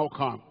has now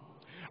come.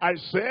 I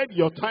said,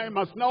 your time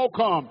has now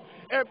come.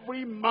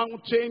 Every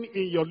mountain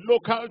in your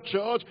local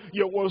church,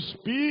 you will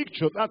speak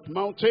to that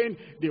mountain.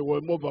 They will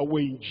move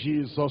away in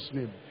Jesus'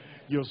 name.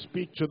 You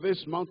speak to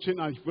this mountain,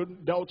 and if you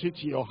doubt it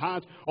in your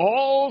heart,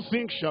 all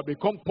things shall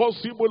become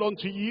possible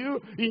unto you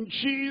in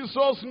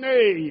Jesus'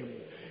 name.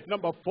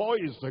 Number 4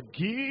 is the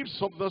gifts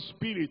of the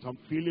Spirit. And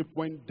Philip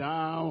went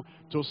down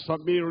to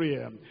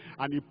Samaria,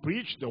 and he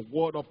preached the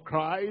word of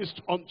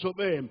Christ unto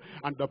them.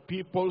 And the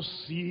people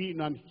seeing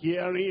and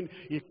hearing,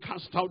 he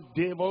cast out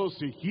devils,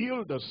 he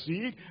healed the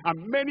sick,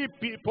 and many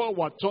people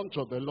were turned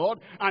to the Lord,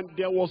 and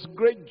there was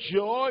great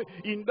joy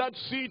in that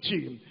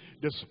city.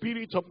 The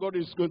Spirit of God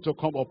is going to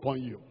come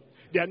upon you.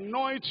 The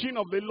anointing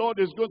of the Lord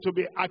is going to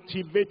be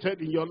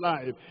activated in your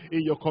life.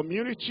 In your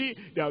community,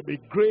 there will be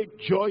great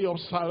joy of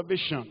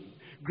salvation,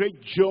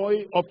 great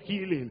joy of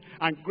healing,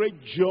 and great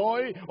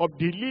joy of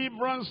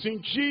deliverance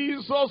in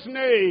Jesus'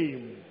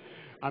 name.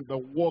 And the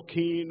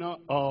working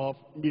of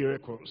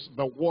miracles.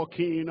 The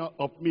working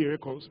of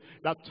miracles.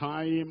 That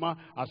time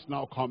has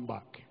now come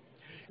back.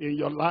 In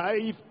your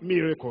life,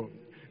 miracle.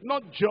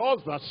 Not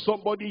just that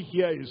somebody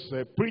here is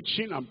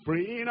preaching and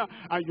praying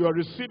and you are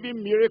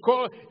receiving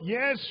miracle.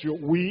 Yes, you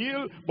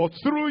will, but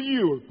through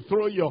you,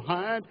 through your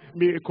hand,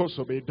 miracles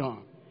will be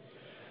done.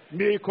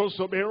 Miracles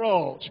will be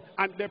wrought,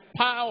 and the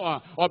power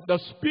of the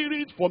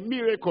Spirit for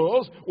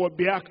miracles will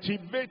be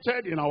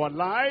activated in our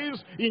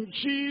lives in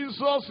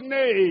Jesus'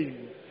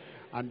 name.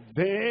 And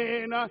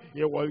then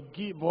he will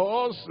give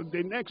us,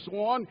 the next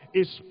one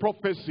is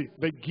prophecy,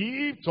 the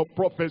gift of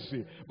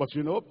prophecy. But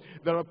you know,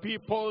 there are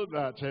people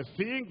that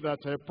think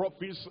that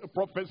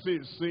prophecy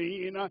is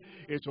saying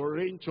it will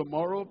rain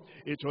tomorrow,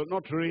 it will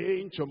not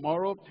rain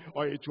tomorrow,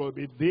 or it will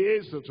be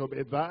this, it will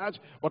be that.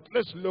 But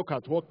let's look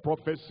at what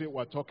prophecy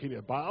we're talking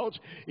about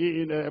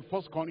in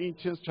 1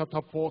 Corinthians chapter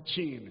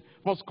 14.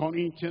 1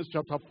 Corinthians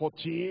chapter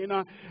 14,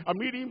 I'm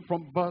reading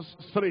from verse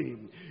 3.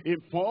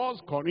 In 1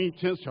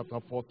 Corinthians chapter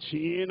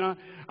 14,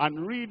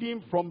 and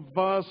reading from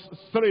verse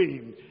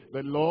 3,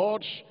 the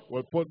Lord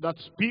will put that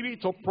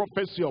spirit of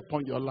prophecy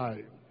upon your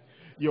life.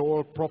 You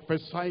will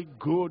prophesy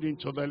good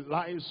into the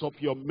lives of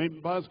your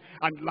members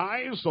and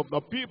lives of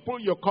the people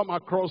you come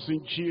across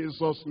in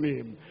Jesus'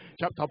 name.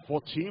 Chapter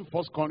 14,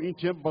 1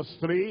 Corinthians verse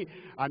 3,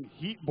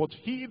 but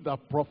he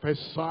that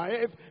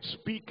prophesieth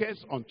speaketh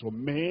unto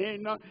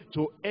men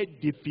to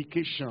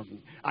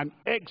edification and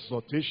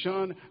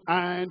exhortation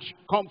and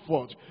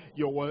comfort.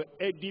 You will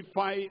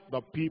edify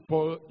the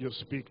people you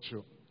speak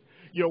to.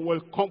 You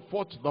will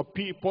comfort the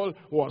people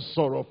who are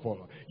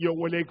sorrowful. You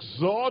will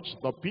exhort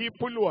the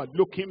people who are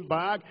looking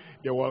back.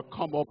 They will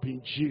come up in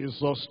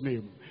Jesus'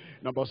 name.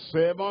 Number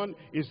 7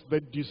 is the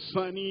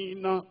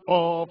discerning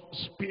of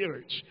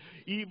spirits.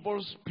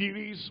 Evil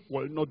spirits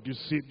will not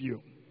deceive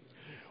you.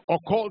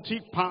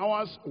 Occultic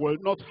powers will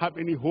not have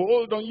any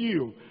hold on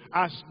you.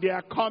 As they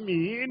are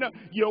coming,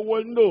 you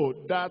will know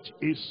that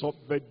is of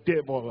the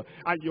devil.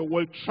 And you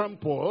will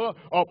trample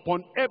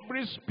upon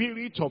every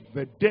spirit of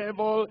the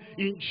devil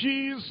in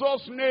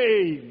Jesus'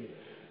 name.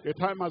 The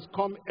time has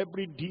come,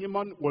 every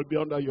demon will be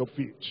under your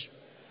feet.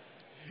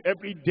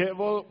 Every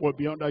devil will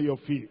be under your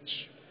feet.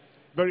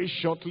 Very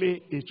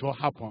shortly, it will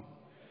happen.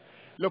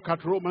 Look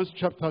at Romans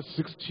chapter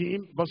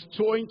 16, verse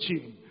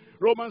 20.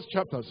 Romans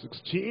chapter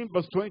 16,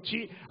 verse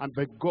 20, and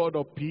the God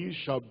of peace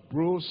shall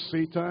bruise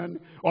Satan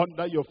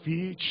under your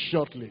feet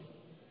shortly.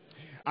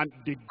 And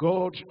the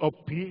God of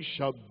peace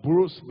shall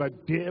bruise the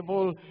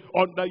devil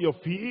under your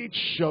feet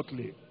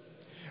shortly.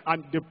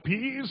 And the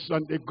peace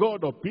and the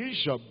God of peace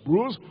shall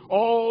bruise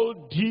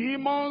all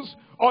demons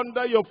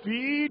under your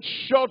feet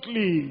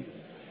shortly.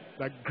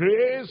 The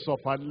grace of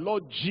our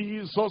Lord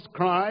Jesus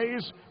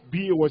Christ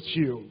be with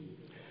you.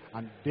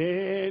 And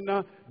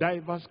then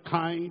diverse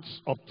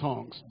kinds of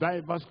tongues.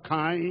 Diverse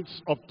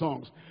kinds of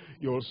tongues.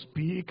 You'll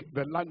speak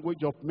the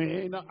language of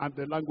men and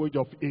the language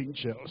of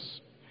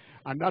angels.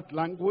 And that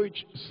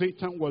language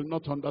Satan will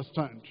not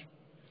understand.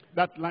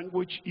 That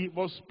language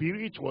evil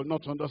spirit will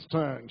not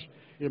understand.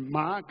 In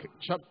Mark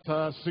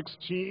chapter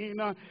 16,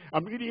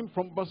 I'm reading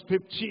from verse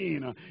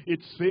 15. It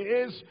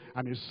says,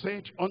 and he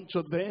said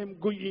unto them,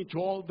 go ye into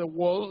all the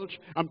world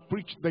and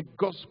preach the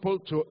gospel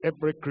to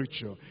every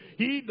creature.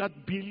 He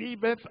that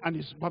believeth and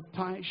is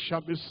baptized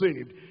shall be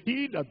saved.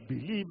 He that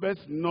believeth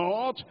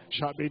not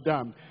shall be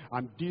damned.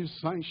 And these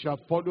signs shall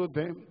follow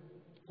them.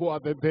 Who are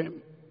the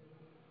them?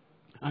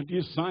 And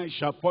these signs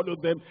shall follow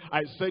them.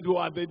 I said, who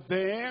are the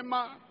them?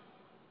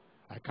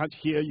 I can't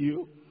hear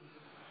you.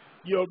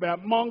 You'll be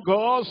among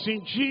us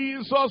in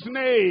Jesus'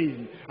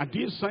 name. And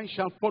these signs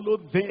shall follow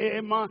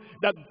them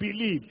that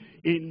believe.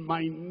 In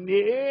my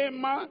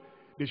name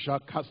they shall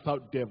cast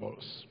out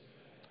devils.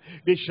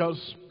 They shall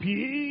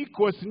speak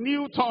with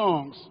new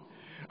tongues.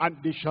 And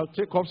they shall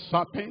take up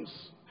serpents.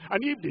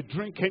 And if they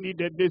drink any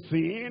deadly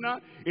thing,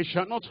 it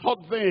shall not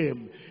hurt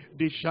them.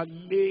 They shall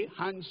lay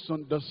hands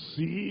on the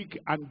sick,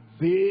 and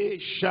they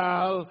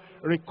shall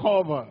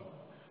recover.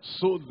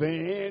 So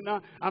then,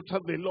 after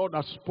the Lord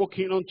had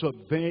spoken unto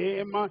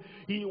them,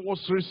 he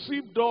was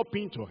received up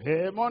into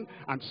heaven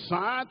and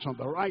sat on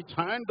the right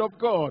hand of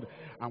God.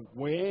 And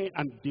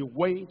they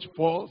went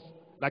forth,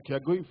 like you are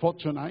going forth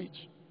tonight.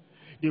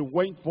 They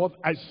went forth.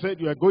 I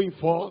said you are going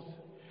forth.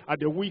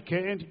 At the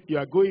weekend, you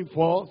are going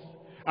forth.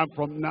 And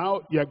from now,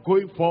 you are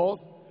going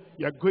forth.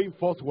 You are going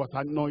forth with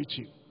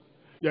anointing.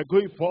 You are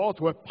going forth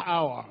with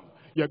power.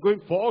 You are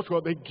going forth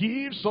with the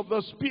gifts of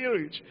the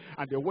Spirit.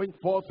 And they went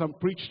forth and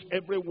preached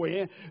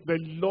everywhere, the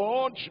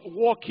Lord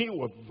walking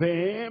with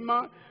them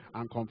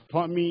and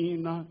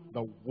confirming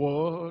the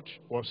word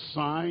with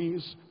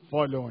signs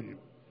following.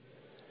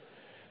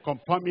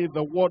 Confirming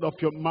the word of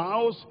your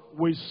mouth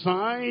with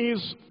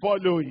signs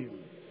following.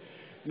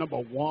 Number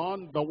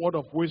 1, the word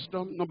of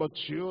wisdom. Number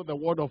 2, the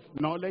word of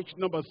knowledge.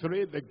 Number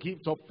 3, the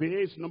gift of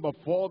faith. Number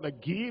 4, the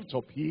gift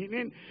of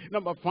healing.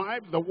 Number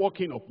 5, the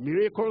working of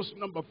miracles.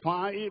 Number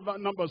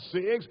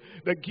 6,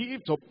 the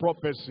gift of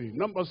prophecy.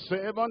 Number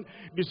 7,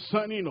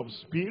 discerning of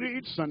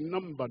spirits. And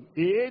number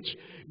 8,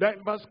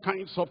 diverse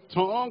kinds of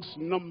tongues.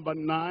 Number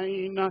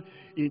 9,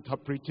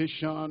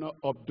 interpretation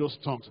of those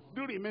tongues.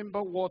 Do you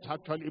remember what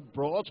actually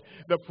brought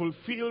the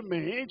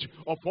fulfillment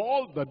of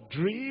all the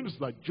dreams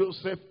that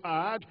Joseph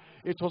had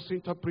It was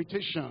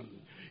interpretation.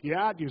 He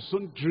had his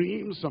own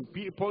dreams, and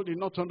people did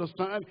not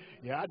understand.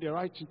 He had the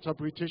right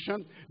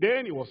interpretation.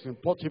 Then he was in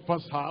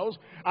Potiphar's house,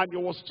 and he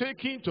was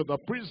taken to the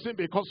prison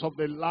because of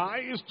the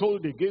lies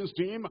told against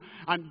him.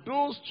 And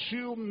those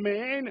two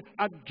men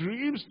had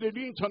dreams they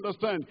didn't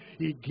understand.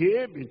 He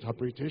gave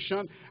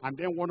interpretation, and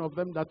then one of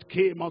them that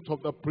came out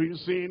of the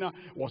prison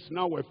was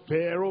now a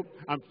Pharaoh,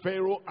 and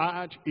Pharaoh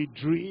had a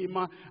dream,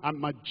 and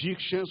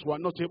magicians were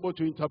not able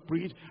to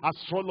interpret,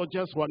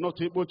 astrologers were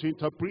not able to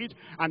interpret.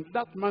 And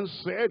that man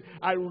said,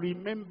 I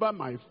remember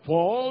my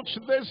fault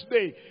this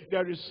day.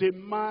 There is a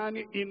man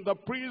in the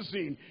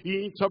prison.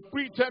 He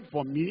interpreted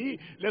for me.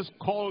 Let's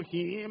call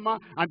him.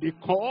 And they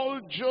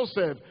called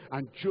Joseph.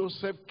 And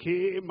Joseph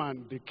came,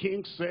 and the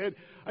king said,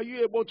 are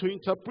you able to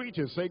interpret?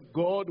 He said,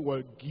 God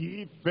will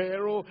give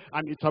Pharaoh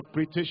an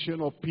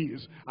interpretation of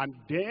peace. And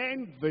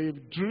then the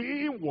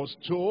dream was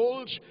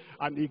told,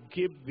 and he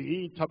gave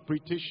the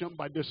interpretation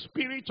by the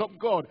Spirit of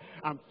God.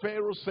 And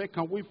Pharaoh said,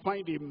 can we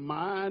find a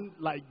man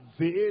like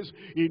this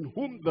in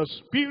whom the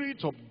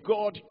Spirit of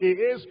God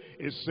is?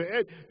 He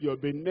said, you'll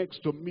be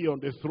next to me on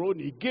the throne.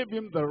 He gave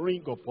him the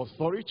ring of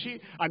authority,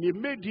 and he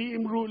made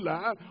him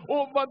ruler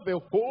over the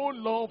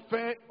whole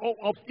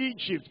of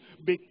Egypt.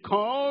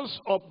 Because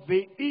of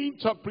the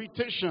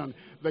interpretation,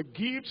 the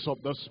gifts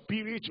of the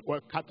Spirit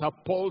will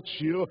catapult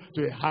you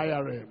to a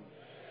higher realm.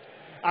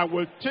 I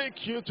will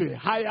take you to a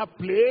higher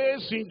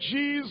place in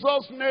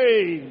Jesus'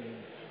 name.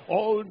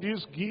 All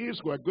these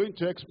gifts, we're going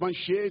to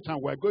expatiate,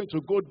 and we're going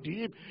to go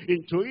deep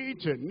into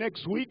it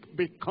next week,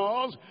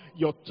 because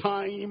your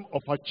time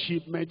of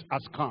achievement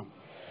has come.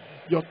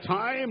 Your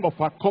time of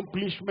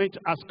accomplishment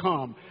has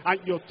come,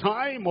 and your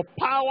time of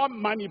power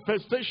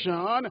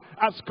manifestation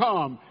has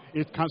come.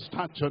 It can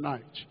start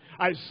tonight.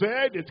 I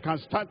said it can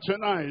start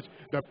tonight.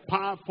 The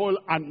powerful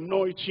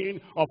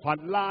anointing of a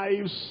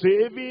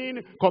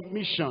life-saving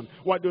commission.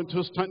 Why don't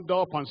you stand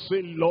up and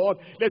say, Lord,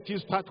 let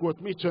it start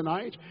with me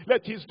tonight.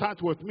 Let it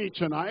start with me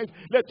tonight.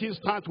 Let it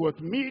start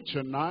with me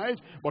tonight.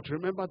 But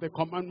remember the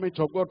commandment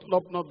of God,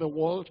 love not the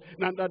world,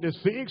 neither the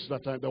things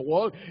that are in the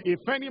world.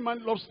 If any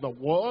man loves the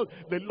world,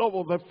 the love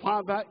of the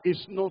Father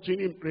is not in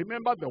him.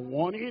 Remember the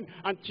warning,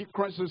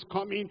 Antichrist is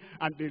coming,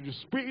 and the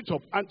spirit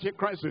of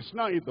Antichrist is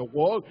now in the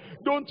world.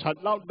 Don't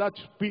allow that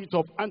spirit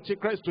of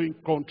Antichrist to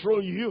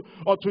control you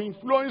or to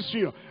influence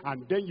you.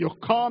 And then you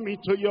come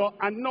into your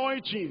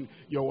anointing.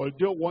 You will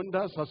do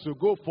wonders as you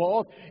go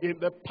forth in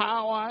the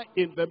power,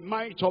 in the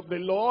might of the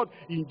Lord,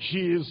 in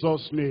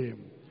Jesus'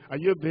 name. Are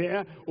you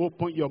there?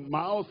 Open your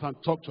mouth and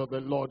talk to the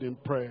Lord in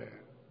prayer.